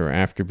temperature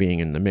after being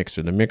in the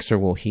mixer. The mixer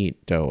will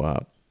heat dough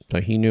up.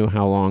 So he knew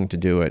how long to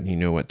do it, and he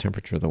knew what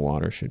temperature the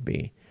water should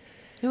be.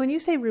 And when you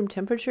say room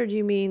temperature, do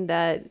you mean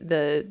that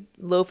the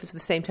loaf is the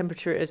same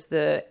temperature as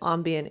the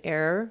ambient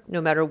air, no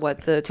matter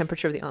what the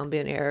temperature of the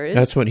ambient air is?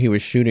 That's what he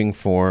was shooting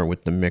for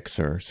with the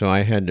mixer. So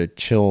I had to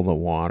chill the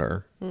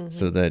water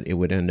so that it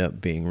would end up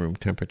being room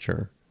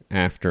temperature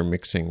after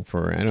mixing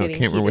for, I can't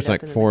remember, it was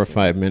like 4 or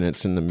 5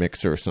 minutes in the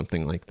mixer or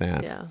something like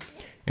that. Yeah.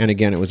 And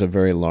again, it was a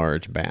very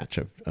large batch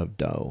of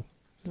dough.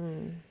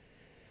 And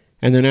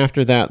then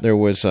after that, there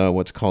was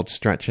what's called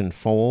stretch and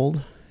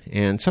fold.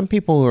 And some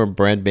people who are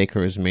bread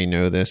bakers may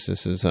know this.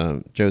 This is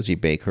Josie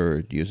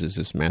Baker uses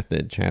this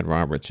method. Chad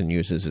Robertson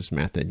uses this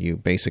method. You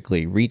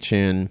basically reach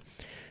in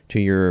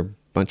to your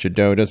bunch of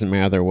dough. It doesn't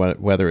matter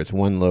whether it's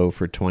 1 loaf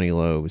or 20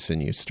 loaves,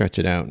 and you stretch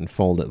it out and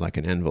fold it like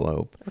an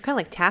envelope. Or kind of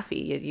like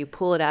taffy. You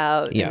pull it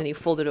out Yeah. and then you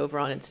fold it over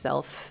on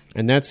itself.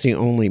 And that's the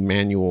only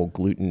manual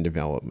gluten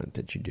development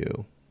that you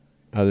do,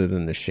 other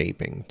than the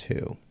shaping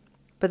too.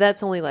 But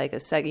that's only like a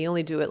second. You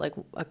only do it like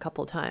a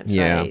couple times,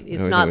 Yeah. right?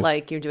 It's No, not those-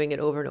 like you're doing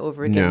it over and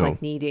over again, No.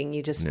 like kneading.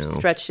 You just No.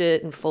 stretch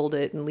it and fold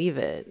it and leave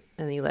it,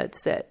 and then you let it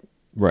sit.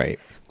 Right.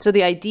 So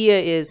the idea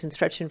is in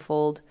stretch and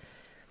fold,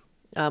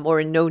 or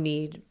in no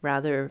knead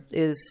rather,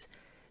 is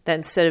that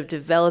instead of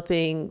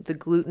developing the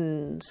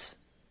glutens,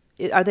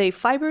 are they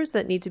fibers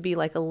that need to be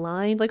like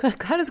aligned? Like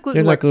how does gluten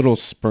They're work? like little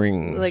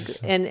springs. Like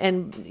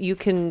and you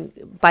can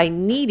by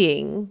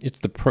kneading.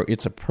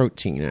 It's a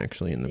protein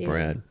actually in the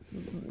bread.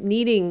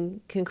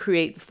 Kneading can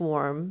create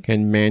form.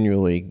 Can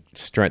manually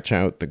stretch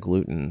out the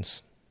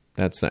glutens.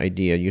 That's the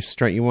idea. You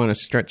want to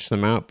stretch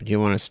them out, but you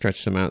want to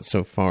stretch them out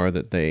so far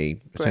that they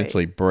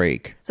essentially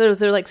break. So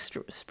they're like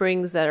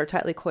springs that are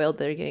tightly coiled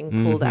that are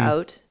getting pulled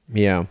out.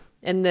 Yeah.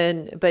 And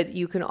then, but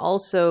you can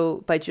also,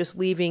 by just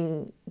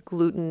leaving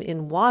gluten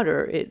in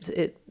water,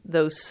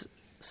 those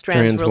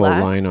strands Will relax,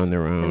 align on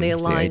their own. and they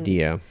That's align. the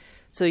idea.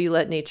 So you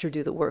let nature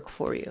do the work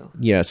for you.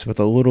 Yes, with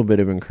a little bit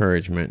of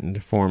encouragement in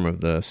the form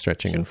of the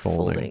stretching and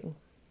folding.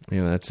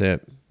 Yeah, that's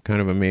it. Kind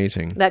of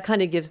amazing. That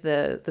kind of gives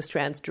the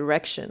strands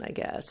direction, I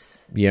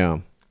guess.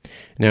 Yeah.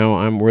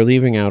 Now we're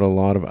leaving out a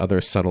lot of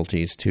other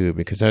subtleties too,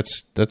 because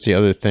that's the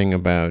other thing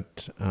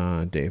about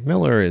Dave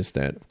Miller is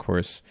that, of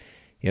course,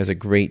 he has a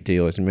great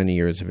deal, has many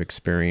years of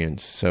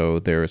experience. So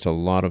there's a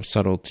lot of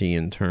subtlety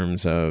in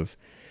terms of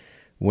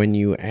when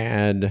you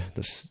add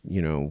this,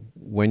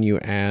 when you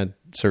add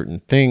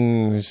certain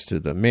things to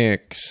the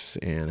mix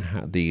and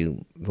how the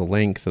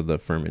length of the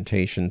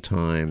fermentation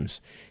times.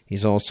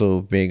 He's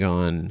also big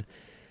on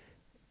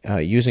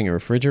using a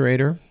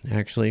refrigerator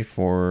actually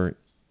for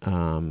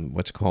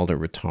what's called a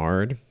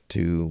retard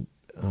to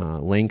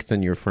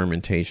lengthen your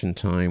fermentation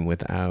time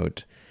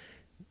without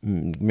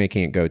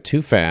making it go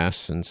too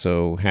fast, and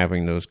so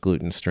having those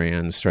gluten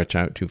strands stretch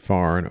out too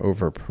far and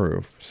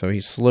overproof. So he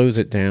slows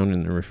it down in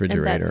the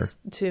refrigerator. And that's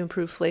to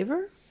improve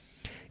flavor?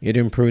 It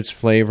improves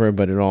flavor,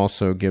 but it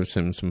also gives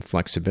him some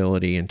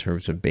flexibility in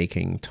terms of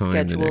baking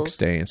time the next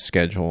day and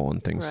schedule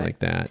and things like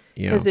that.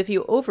 Because if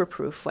you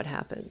overproof, what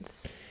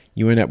happens?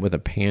 You end up with a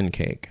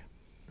pancake.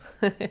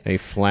 A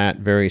flat,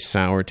 very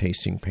sour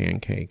tasting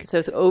pancake. So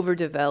it's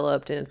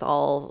overdeveloped and it's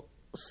all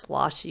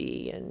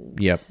sloshy and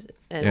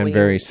and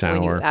very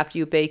sour. After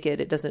you bake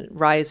it, it doesn't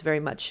rise very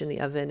much in the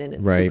oven and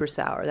it's super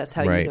sour. That's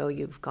how you know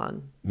you've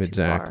gone too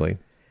far.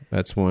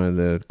 That's one of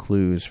the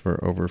clues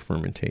for over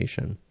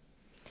fermentation.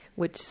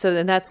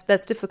 Then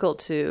that's difficult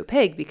to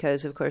peg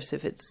because of course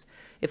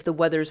if the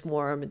weather's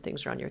warm and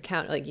things are on your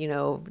counter, like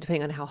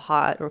depending on how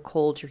hot or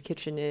cold your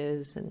kitchen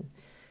is, and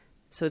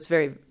so it's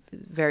very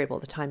variable.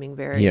 The timing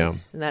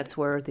varies, and that's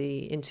where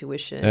the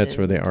intuition,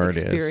 where the art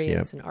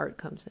experience and art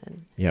comes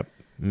in. Yep.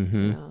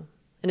 Mm-hmm.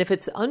 And if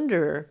it's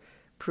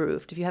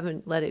underproofed, if you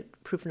haven't let it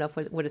proof enough,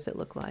 what does it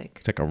look like?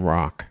 It's like a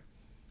rock.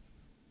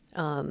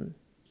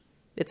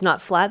 It's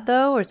not flat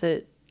though, or is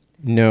it?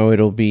 No,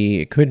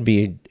 it could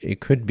be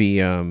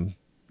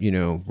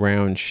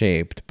round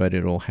shaped, but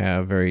it'll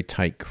have very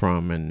tight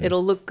crumb and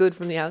it'll look good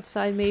from the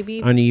outside, maybe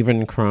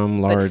uneven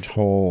crumb, large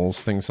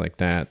holes, things like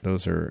that.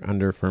 Those are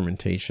under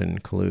fermentation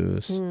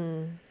clues,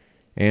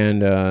 and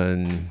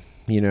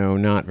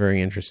not very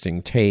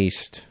interesting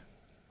taste,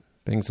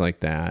 things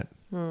like that.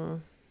 Do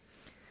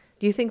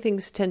you think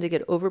things tend to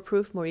get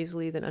overproofed more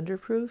easily than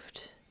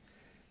underproofed?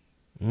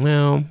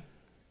 Well,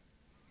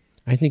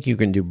 I think you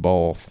can do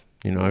both.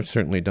 I've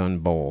certainly done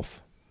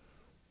both.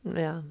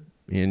 Yeah.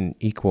 In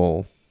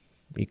equal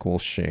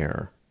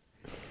share.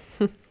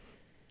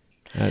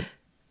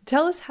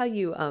 Tell us how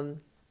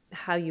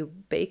you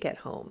bake at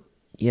home.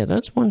 Yeah,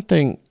 that's one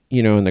thing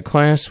in the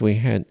class we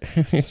had,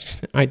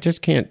 I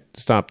just can't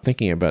stop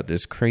thinking about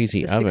this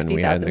crazy oven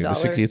we had, the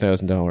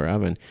 $60,000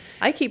 oven.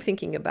 I keep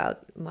thinking about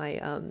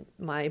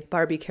my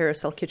Barbie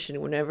carousel kitchen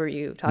whenever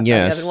you talk about the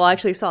oven. Well, I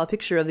actually saw a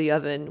picture of the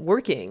oven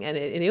working, and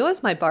it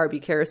was my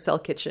Barbie carousel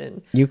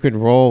kitchen. You could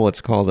roll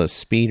what's called a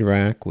speed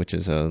rack, which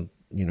is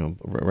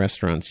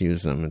restaurants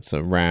use them. It's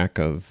a rack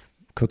of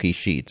cookie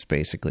sheets,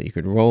 basically. You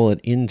could roll it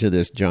into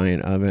this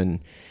giant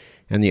oven,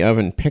 and the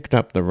oven picked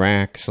up the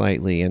rack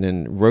slightly and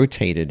then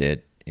rotated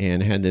it,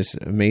 and had this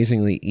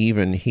amazingly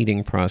even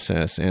heating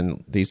process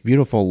and these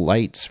beautiful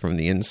lights from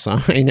the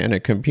inside and a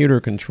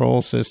computer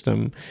control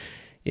system.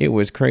 It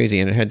was crazy,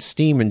 and it had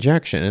steam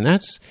injection. And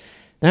that's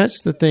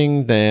the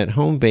thing that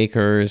home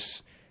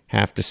bakers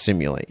have to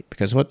simulate,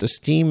 because what the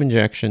steam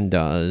injection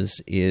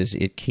does is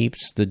it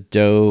keeps the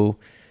dough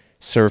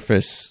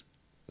surface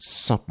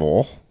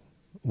supple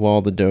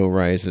while the dough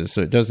rises,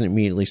 so it doesn't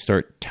immediately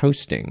start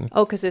toasting.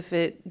 Oh, because if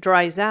it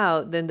dries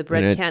out, then the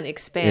bread can't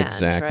expand.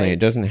 Exactly. Right? It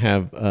doesn't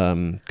have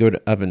good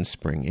oven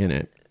spring in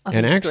it.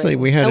 Actually,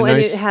 we had a nice...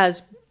 and it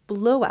has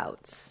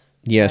blowouts.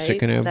 Yes, right? It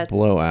can have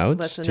blowouts,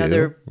 That's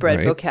another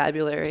bread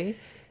vocabulary.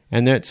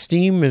 And that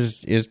steam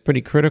is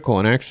pretty critical.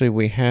 And actually,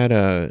 we had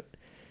a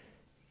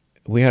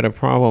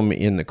problem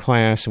in the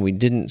class, and we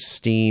didn't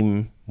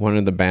steam one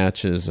of the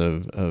batches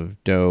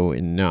of dough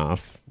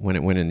enough when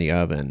it went in the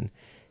oven.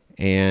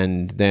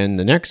 And then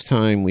the next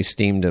time we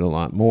steamed it a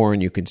lot more,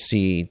 and you could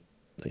see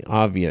the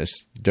obvious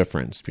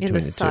difference between the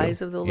two. In the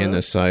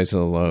size of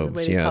the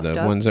loaves.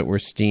 The ones that were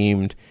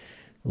steamed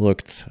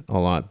looked a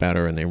lot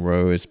better, and they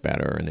rose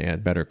better, and they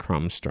had better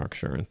crumb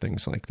structure and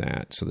things like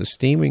that. So the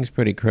steaming's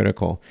pretty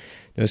critical.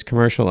 Those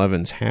commercial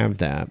ovens have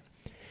that.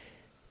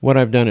 What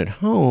I've done at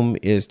home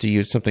is to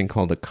use something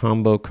called a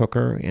combo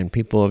cooker, and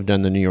people have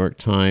done the New York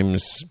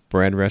Times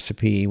bread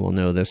recipe will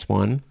know this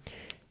one.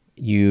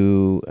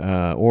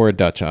 Or a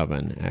Dutch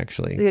oven,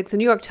 actually. The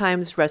New York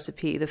Times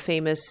recipe, the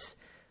famous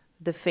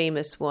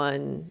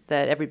one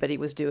that everybody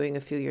was doing a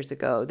few years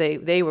ago,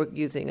 they were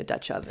using a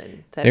Dutch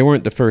oven. They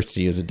weren't the first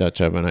to use a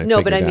Dutch oven.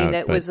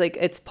 Was like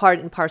it's part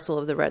and parcel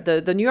of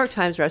the New York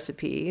Times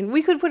recipe, and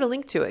we could put a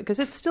link to it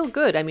because it's still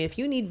good. I mean, if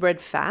you need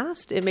bread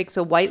fast, it makes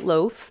a white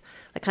loaf,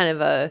 like kind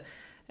of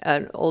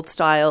an old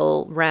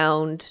style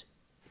round,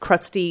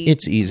 crusty,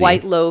 it's easy.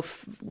 White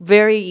loaf,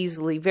 very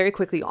easily, very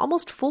quickly,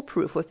 almost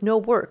foolproof with no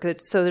work.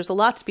 So there's a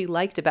lot to be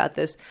liked about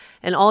this,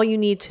 and all you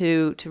need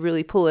to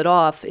really pull it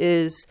off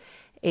is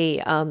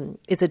a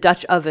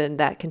Dutch oven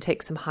that can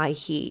take some high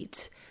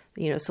heat.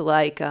 So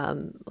like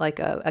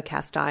a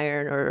cast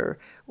iron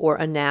or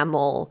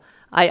enamel.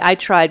 I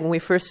tried when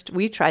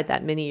we tried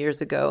that many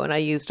years ago, and I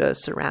used a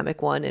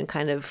ceramic one and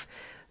kind of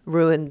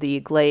ruined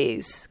the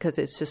glaze because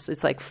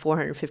it's like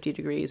 450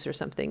 degrees or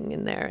something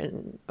in there,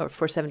 or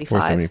 475.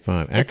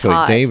 475.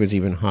 Actually, Dave is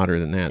even hotter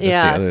than that.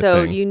 That's the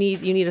other thing. you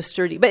need a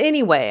sturdy. But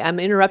anyway,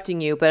 I'm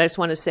interrupting you, but I just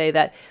want to say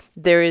that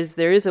there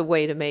is a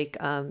way to make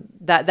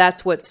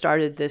that's what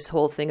started this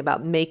whole thing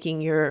about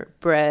making your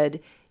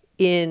bread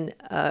in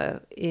a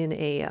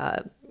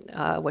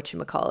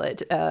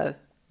whatchamacallit,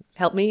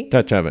 help me?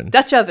 Dutch oven.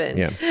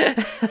 Yeah.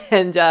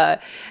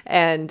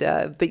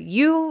 But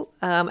you,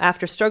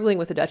 after struggling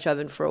with the Dutch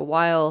oven for a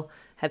while,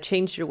 have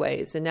changed your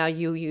ways, and now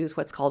you use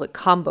what's called a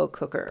combo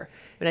cooker.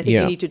 And I think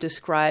you need to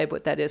describe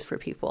what that is for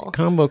people.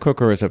 Combo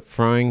cooker is a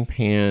frying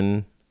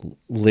pan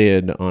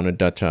lid on a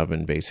Dutch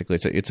oven, basically.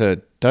 It's a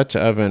Dutch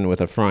oven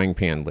with a frying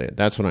pan lid.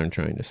 That's what I'm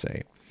trying to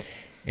say.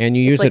 And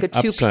you use it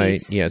upside.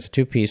 Yeah, it's a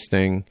two-piece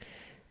thing.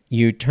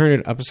 You turn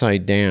it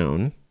upside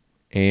down,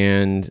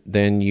 and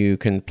then you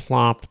can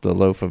plop the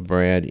loaf of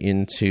dough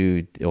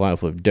into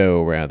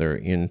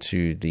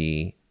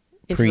the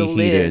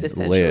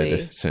preheated lid,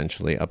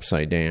 essentially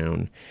upside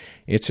down.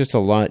 It's just a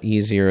lot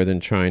easier than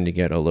trying to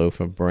get a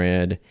loaf of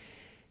bread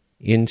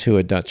into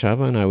a Dutch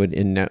oven. I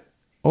would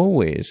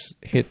always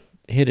hit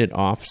it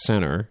off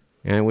center,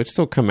 and it would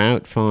still come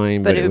out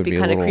fine, but it would be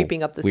kind of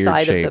creeping up the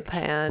side of the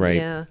pan. Right.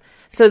 Yeah.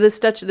 So this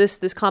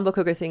combo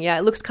cooker thing,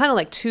 it looks kind of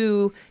like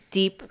two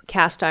deep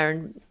cast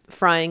iron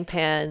frying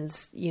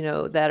pans,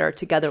 that are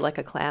together like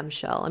a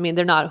clamshell. I mean,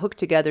 they're not hooked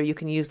together. You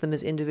can use them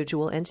as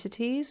individual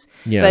entities.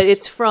 Yes. But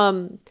it's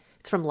from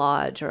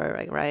Lodge,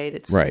 right?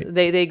 It's right.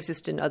 They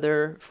exist in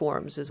other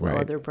forms as well,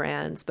 other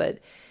brands. But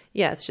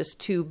yeah, it's just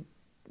two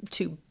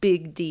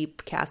big,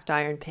 deep cast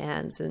iron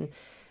pans, and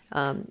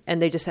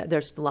they just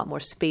there's a lot more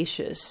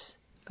spacious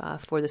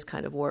for this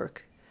kind of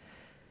work.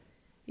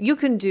 You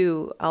can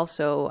do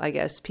also, I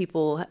guess,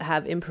 people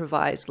have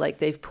improvised,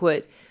 like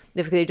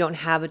if they don't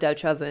have a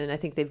Dutch oven, I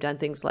think they've done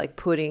things like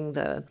putting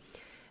the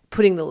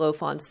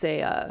loaf on, say,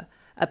 a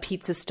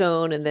pizza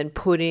stone, and then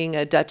putting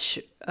not a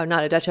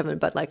Dutch oven,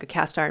 but like a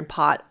cast iron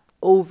pot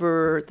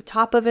over the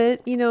top of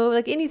it,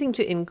 like anything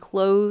to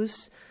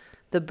enclose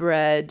the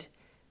bread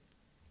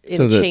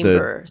in a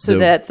chamber so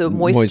that the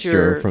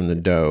moisture from the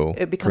dough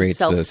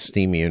creates a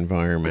steamy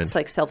environment. It's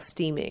like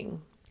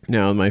self-steaming.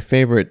 Now, my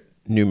favorite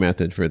new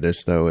method for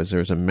this, though, is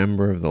there's a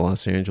member of the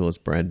Los Angeles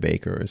Bread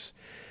Bakers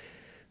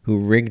who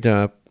rigged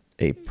up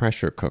a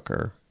pressure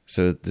cooker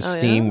so the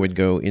steam would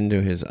go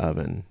into his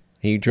oven,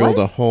 He drilled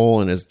What? a hole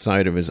in his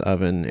side of his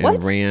oven and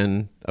What?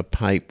 ran a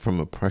pipe from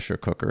a pressure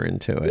cooker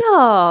into it.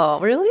 No,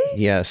 really?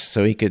 Yes,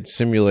 so he could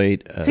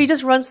simulate So he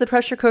just runs the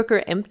pressure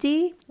cooker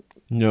empty?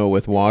 no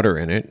with water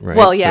in it, right?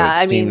 Well, So yeah,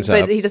 it I mean, steams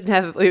but up. he doesn't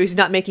have. He's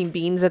not making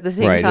beans at the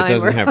same Right, time. it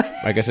doesn't or- have.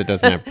 I guess it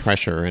doesn't have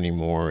pressure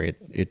anymore.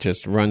 It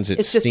just runs its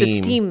It's just steam. a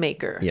steam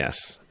maker.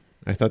 Yes,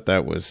 I thought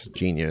that was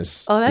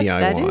genius. Oh, that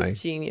DIY.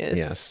 is genius.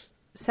 Yes.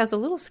 Sounds a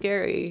little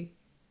scary.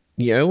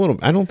 Yeah, a little.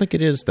 I don't think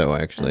it is though.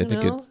 Actually, I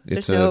think No?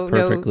 it's There's a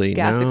perfectly no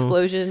gas no,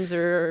 explosions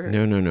or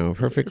No,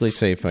 perfectly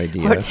safe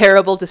idea. or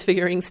terrible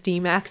disfiguring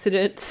steam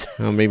accidents.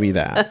 Well, maybe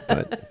that,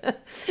 but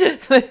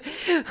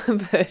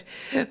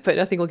but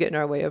nothing will get in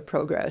our way of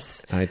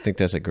progress. I think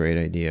that's a great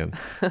idea.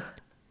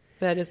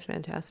 That is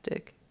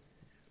fantastic.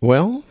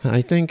 Well,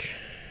 I think,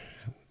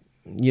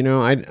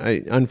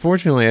 I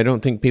unfortunately, I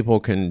don't think people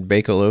can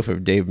bake a loaf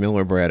of Dave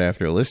Miller bread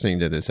after listening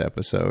to this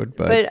episode.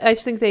 But I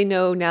just think they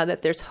know now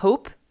that there's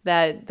hope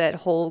that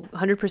whole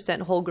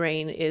 100% whole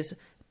grain is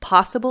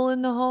possible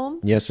in the home.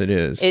 yes, it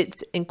is.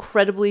 It's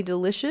incredibly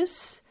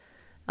delicious.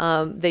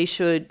 They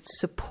should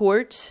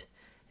support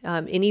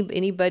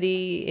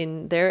anybody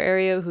in their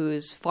area who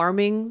is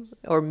farming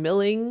or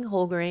milling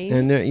whole grains.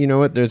 And you know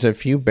what? There's a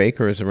few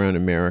bakers around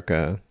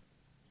America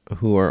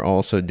who are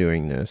also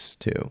doing this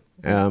too.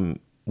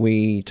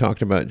 We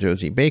talked about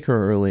Josie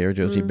Baker earlier.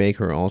 Josie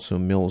Baker also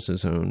mills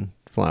his own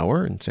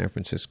flour in San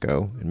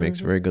Francisco and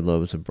makes very good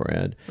loaves of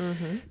bread.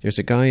 There's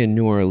a guy in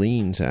New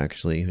Orleans,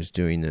 actually, who's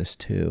doing this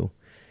too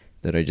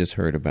that I just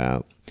heard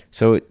about.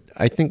 So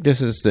I think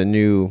this is the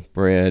new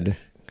bread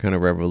kind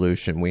of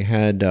revolution. We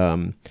had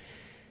the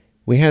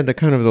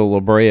kind of the La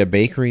Brea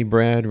bakery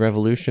bread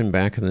revolution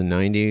back in the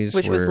 90s.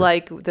 which was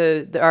like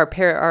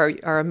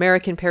our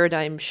American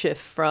paradigm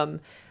shift from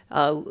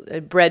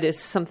bread is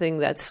something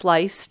that's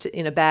sliced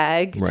in a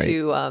bag Right.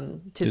 to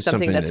Just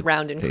something that's that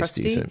round and tastes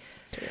crusty. decent.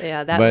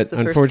 Yeah, that But was the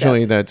first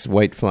unfortunately, step. that's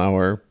white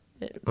flour.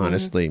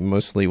 Honestly,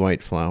 mostly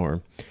white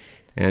flour.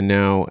 And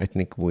now I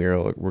think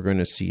we're going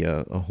to see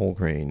a whole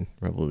grain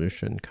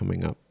revolution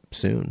coming up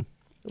soon.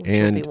 Which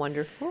and will be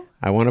wonderful.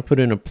 I want to put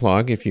in a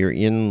plug. If you're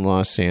in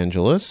Los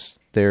Angeles,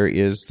 there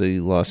is the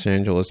Los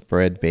Angeles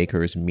Bread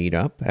Bakers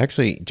Meetup.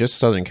 Actually, just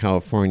Southern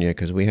California,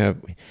 because we have,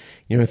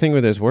 the thing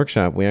with this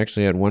workshop, we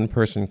actually had one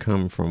person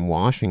come from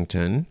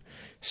Washington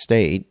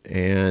State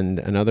and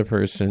another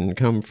person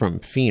come from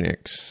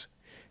Phoenix.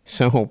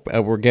 So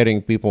we're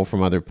getting people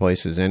from other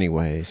places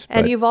anyways.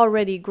 And but- you've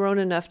already grown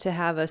enough to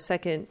have a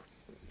second.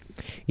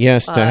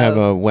 Yes, to have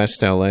a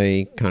West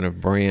LA kind of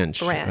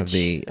branch. Of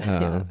the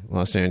Yeah.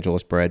 Los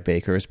Angeles Bread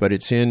Bakers. But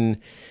it's in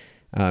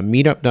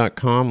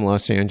meetup.com,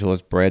 Los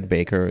Angeles Bread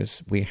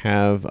Bakers. We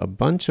have a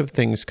bunch of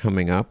things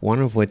coming up,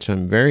 one of which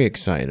I'm very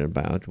excited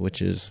about,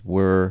 which is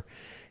we're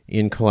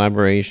in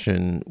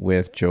collaboration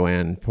with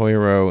Joanne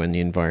Poirot and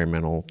the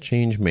Environmental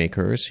Change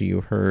Makers, who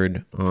you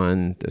heard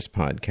on this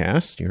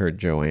podcast. You heard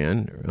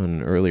Joanne on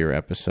an earlier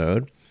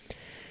episode.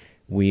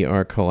 We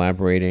are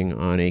collaborating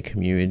on a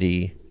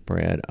community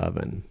bread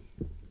oven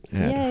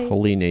at Yay.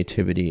 Holy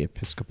Nativity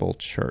Episcopal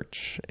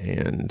Church.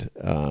 And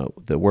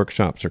the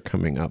workshops are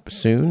coming up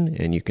soon,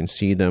 and you can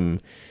see them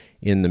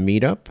in the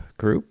meetup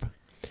group.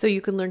 So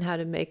you can learn how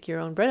to make your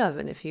own bread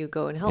oven if you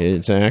go and help.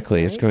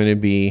 Exactly. It's Right? going to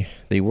be,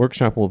 the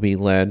workshop will be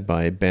led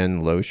by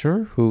Ben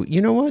Loescher, who, you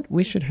know what?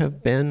 We should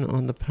have Ben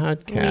on the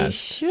podcast. We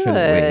shouldn't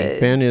should.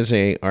 Ben is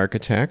a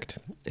architect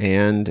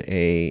and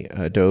a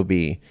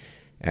Adobe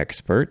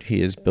expert.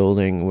 He is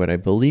building what I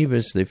believe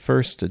is the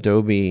first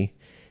Adobe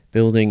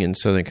building in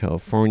Southern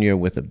California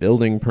with a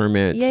building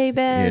permit. Yay,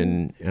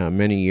 Ben. In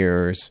many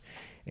years.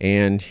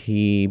 And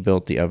he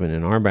built the oven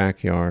in our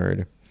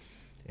backyard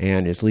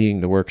and is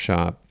leading the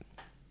workshop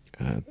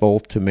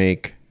both to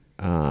make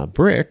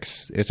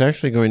bricks. It's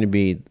actually going to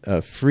be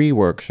a free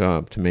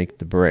workshop to make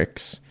the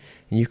bricks.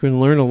 And you can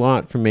learn a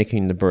lot from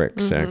making the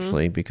bricks,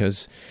 actually,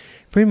 because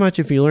pretty much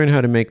if you learn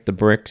how to make the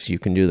bricks, you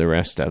can do the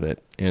rest of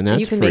it. And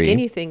that's you can free. make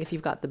anything if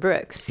you've got the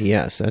bricks.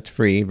 Yes, that's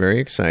free. Very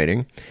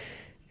exciting.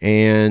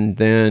 And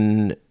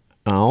then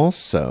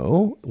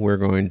also, we're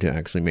going to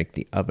actually make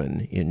the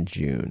oven in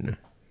June.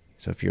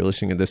 So if you're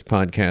listening to this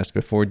podcast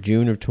before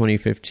June of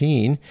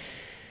 2015,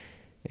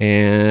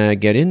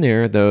 and get in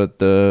there,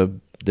 the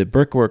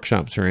brick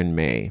workshops are in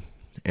May.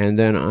 And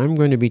then I'm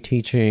going to be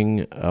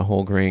teaching a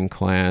whole grain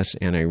class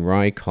and a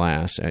rye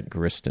class at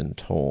Griston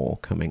Toll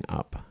coming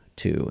up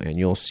too. And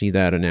you'll see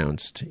that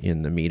announced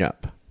in the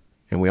meetup.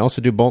 And we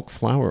also do bulk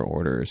flour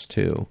orders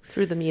too.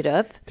 Through the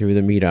meetup. Through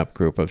the meetup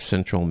group of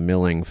Central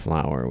Milling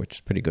Flour, which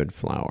is pretty good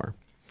flour.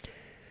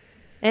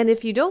 And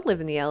if you don't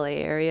live in the LA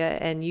area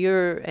and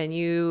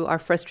you are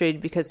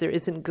frustrated because there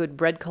isn't good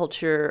bread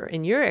culture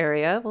in your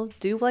area, well,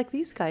 do like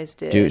these guys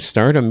did.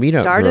 Start a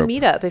meetup Start group. a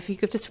meetup. If you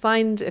could just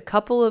find a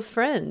couple of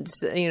friends,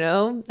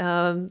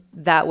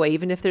 that way,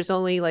 even if there's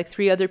only like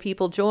 3 other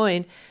people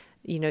join,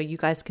 you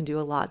guys can do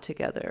a lot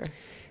together.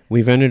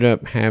 We've ended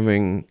up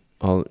having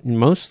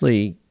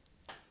mostly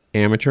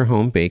amateur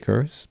home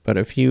bakers, but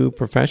a few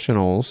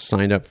professionals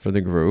signed up for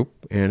the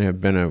group and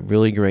have been a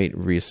really great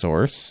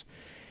resource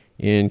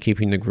in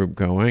keeping the group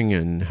going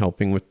and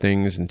helping with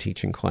things and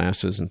teaching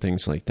classes and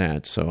things like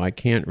that. So I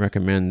can't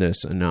recommend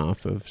this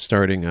enough, of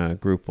starting a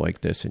group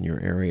like this in your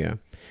area.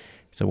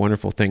 It's a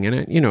wonderful thing. And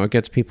it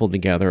gets people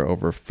together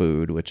over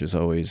food, which is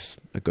always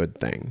a good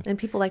thing. And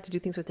people like to do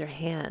things with their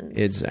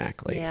hands.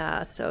 Exactly.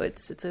 Yeah, so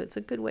it's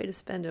a good way to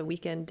spend a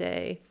weekend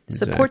day.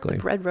 Exactly. Support the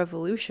bread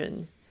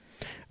revolution.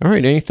 All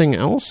right. Anything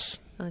else?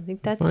 I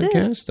think that's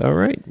Podcast? it. All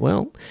right.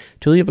 Well,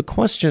 to leave a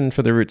question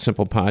for the Root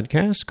Simple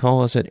podcast,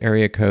 call us at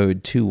area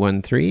code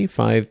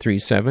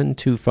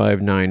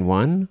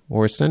 213-537-2591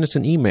 or send us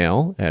an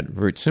email at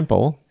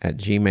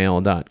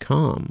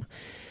rootsimple@gmail.com.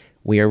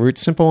 We are Root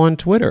Simple on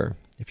Twitter.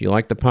 If you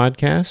like the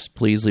podcast,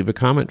 please leave a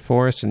comment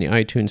for us in the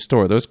iTunes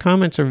store. Those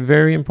comments are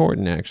very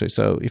important, actually.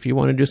 So if you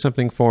want to do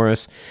something for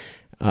us,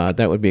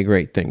 that would be a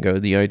great thing. Go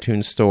to the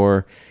iTunes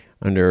store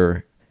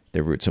under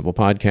the Root Simple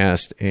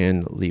podcast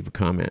and leave a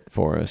comment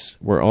for us.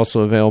 We're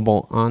also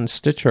available on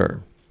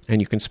Stitcher.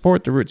 And you can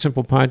support the Root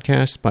Simple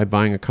podcast by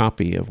buying a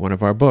copy of one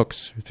of our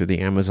books through the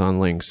Amazon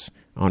links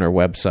on our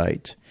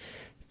website.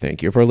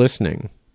 Thank you for listening.